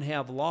we don't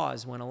have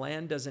laws, when a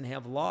land doesn't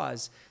have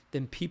laws,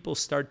 then people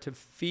start to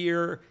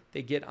fear,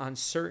 they get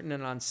uncertain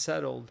and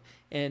unsettled.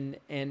 And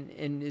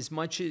as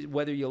much as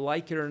whether you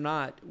like it or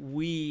not,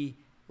 we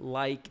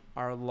like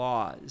our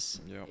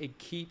laws. Yep. It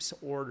keeps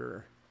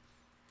order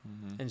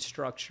and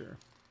structure.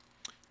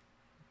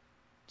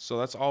 So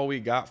that's all we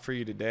got for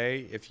you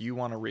today. If you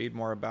want to read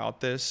more about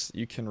this,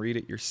 you can read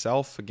it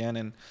yourself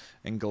again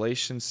in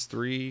Galatians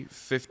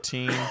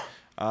 3:15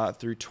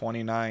 through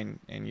 29,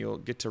 and you'll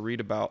get to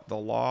read about the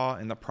law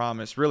and the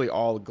promise. Really,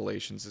 all of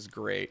Galatians is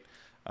great,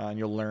 and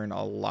you'll learn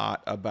a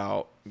lot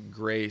about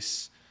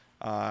grace,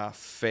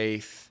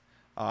 faith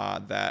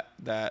that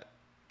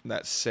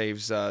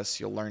saves us.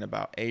 You'll learn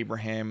about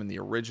Abraham and the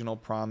original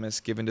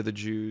promise given to the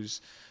Jews.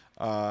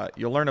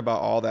 You'll learn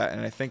about all that, and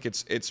I think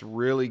it's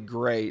really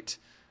great.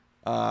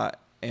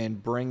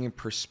 And bringing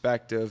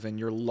perspective and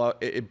your love,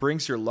 it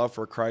brings your love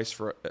for Christ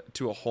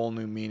to a whole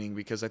new meaning,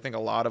 because I think a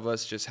lot of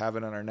us just have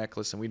it on our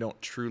necklace and we don't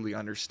truly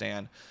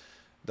understand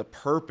the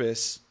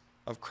purpose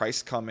of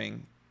Christ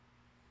coming.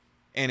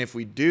 And if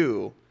we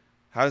do,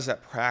 how does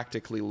that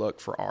practically look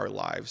for our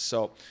lives?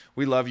 So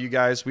we love you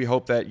guys. We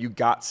hope that you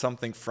got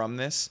something from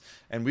this,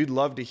 and we'd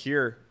love to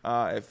hear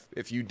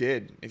if you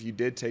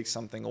did take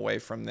something away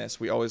from this.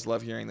 We always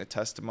love hearing the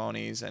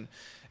testimonies and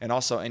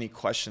also any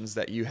questions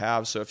that you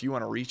have. So if you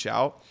want to reach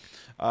out,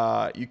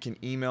 you can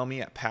email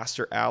me at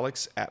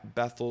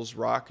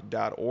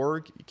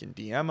pastoralex@bethelsrock.org. You can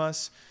DM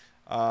us,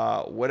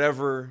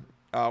 whatever.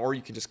 Or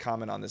you can just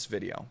comment on this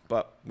video.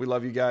 But we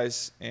love you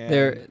guys.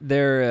 And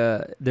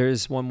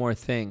there's one more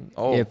thing.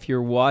 Oh. If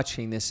you're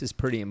watching, this is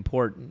pretty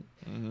important.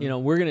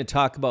 Mm-hmm. We're going to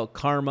talk about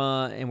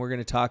karma, and we're going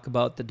to talk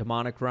about the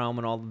demonic realm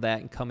and all of that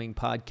in coming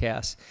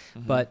podcasts.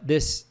 Mm-hmm. But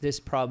this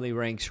probably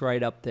ranks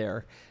right up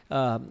there.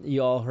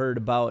 You all heard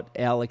about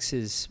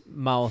Alex's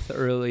mouth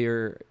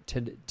earlier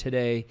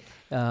today.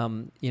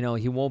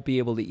 He won't be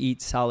able to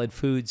eat solid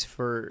foods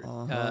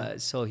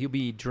so he'll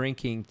be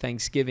drinking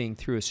Thanksgiving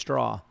through a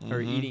straw or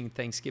eating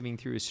Thanksgiving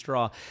through a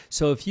straw.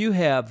 So if you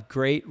have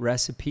great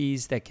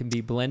recipes that can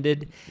be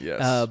blended,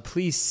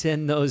 please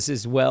send those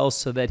as well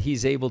so that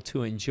he's able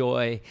to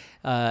enjoy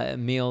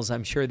meals.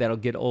 I'm sure that'll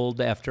get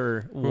old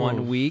after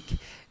 1 week.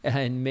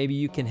 and maybe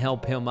you can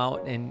help him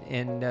out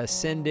and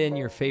send in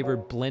your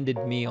favorite blended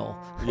meal.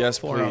 Yes,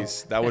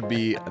 please. That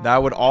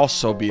would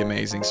also be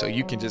amazing. So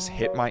you can just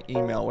hit my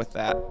email with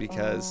that,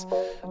 because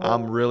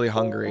I'm really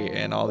hungry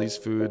and all these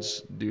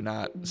foods do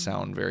not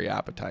sound very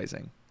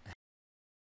appetizing.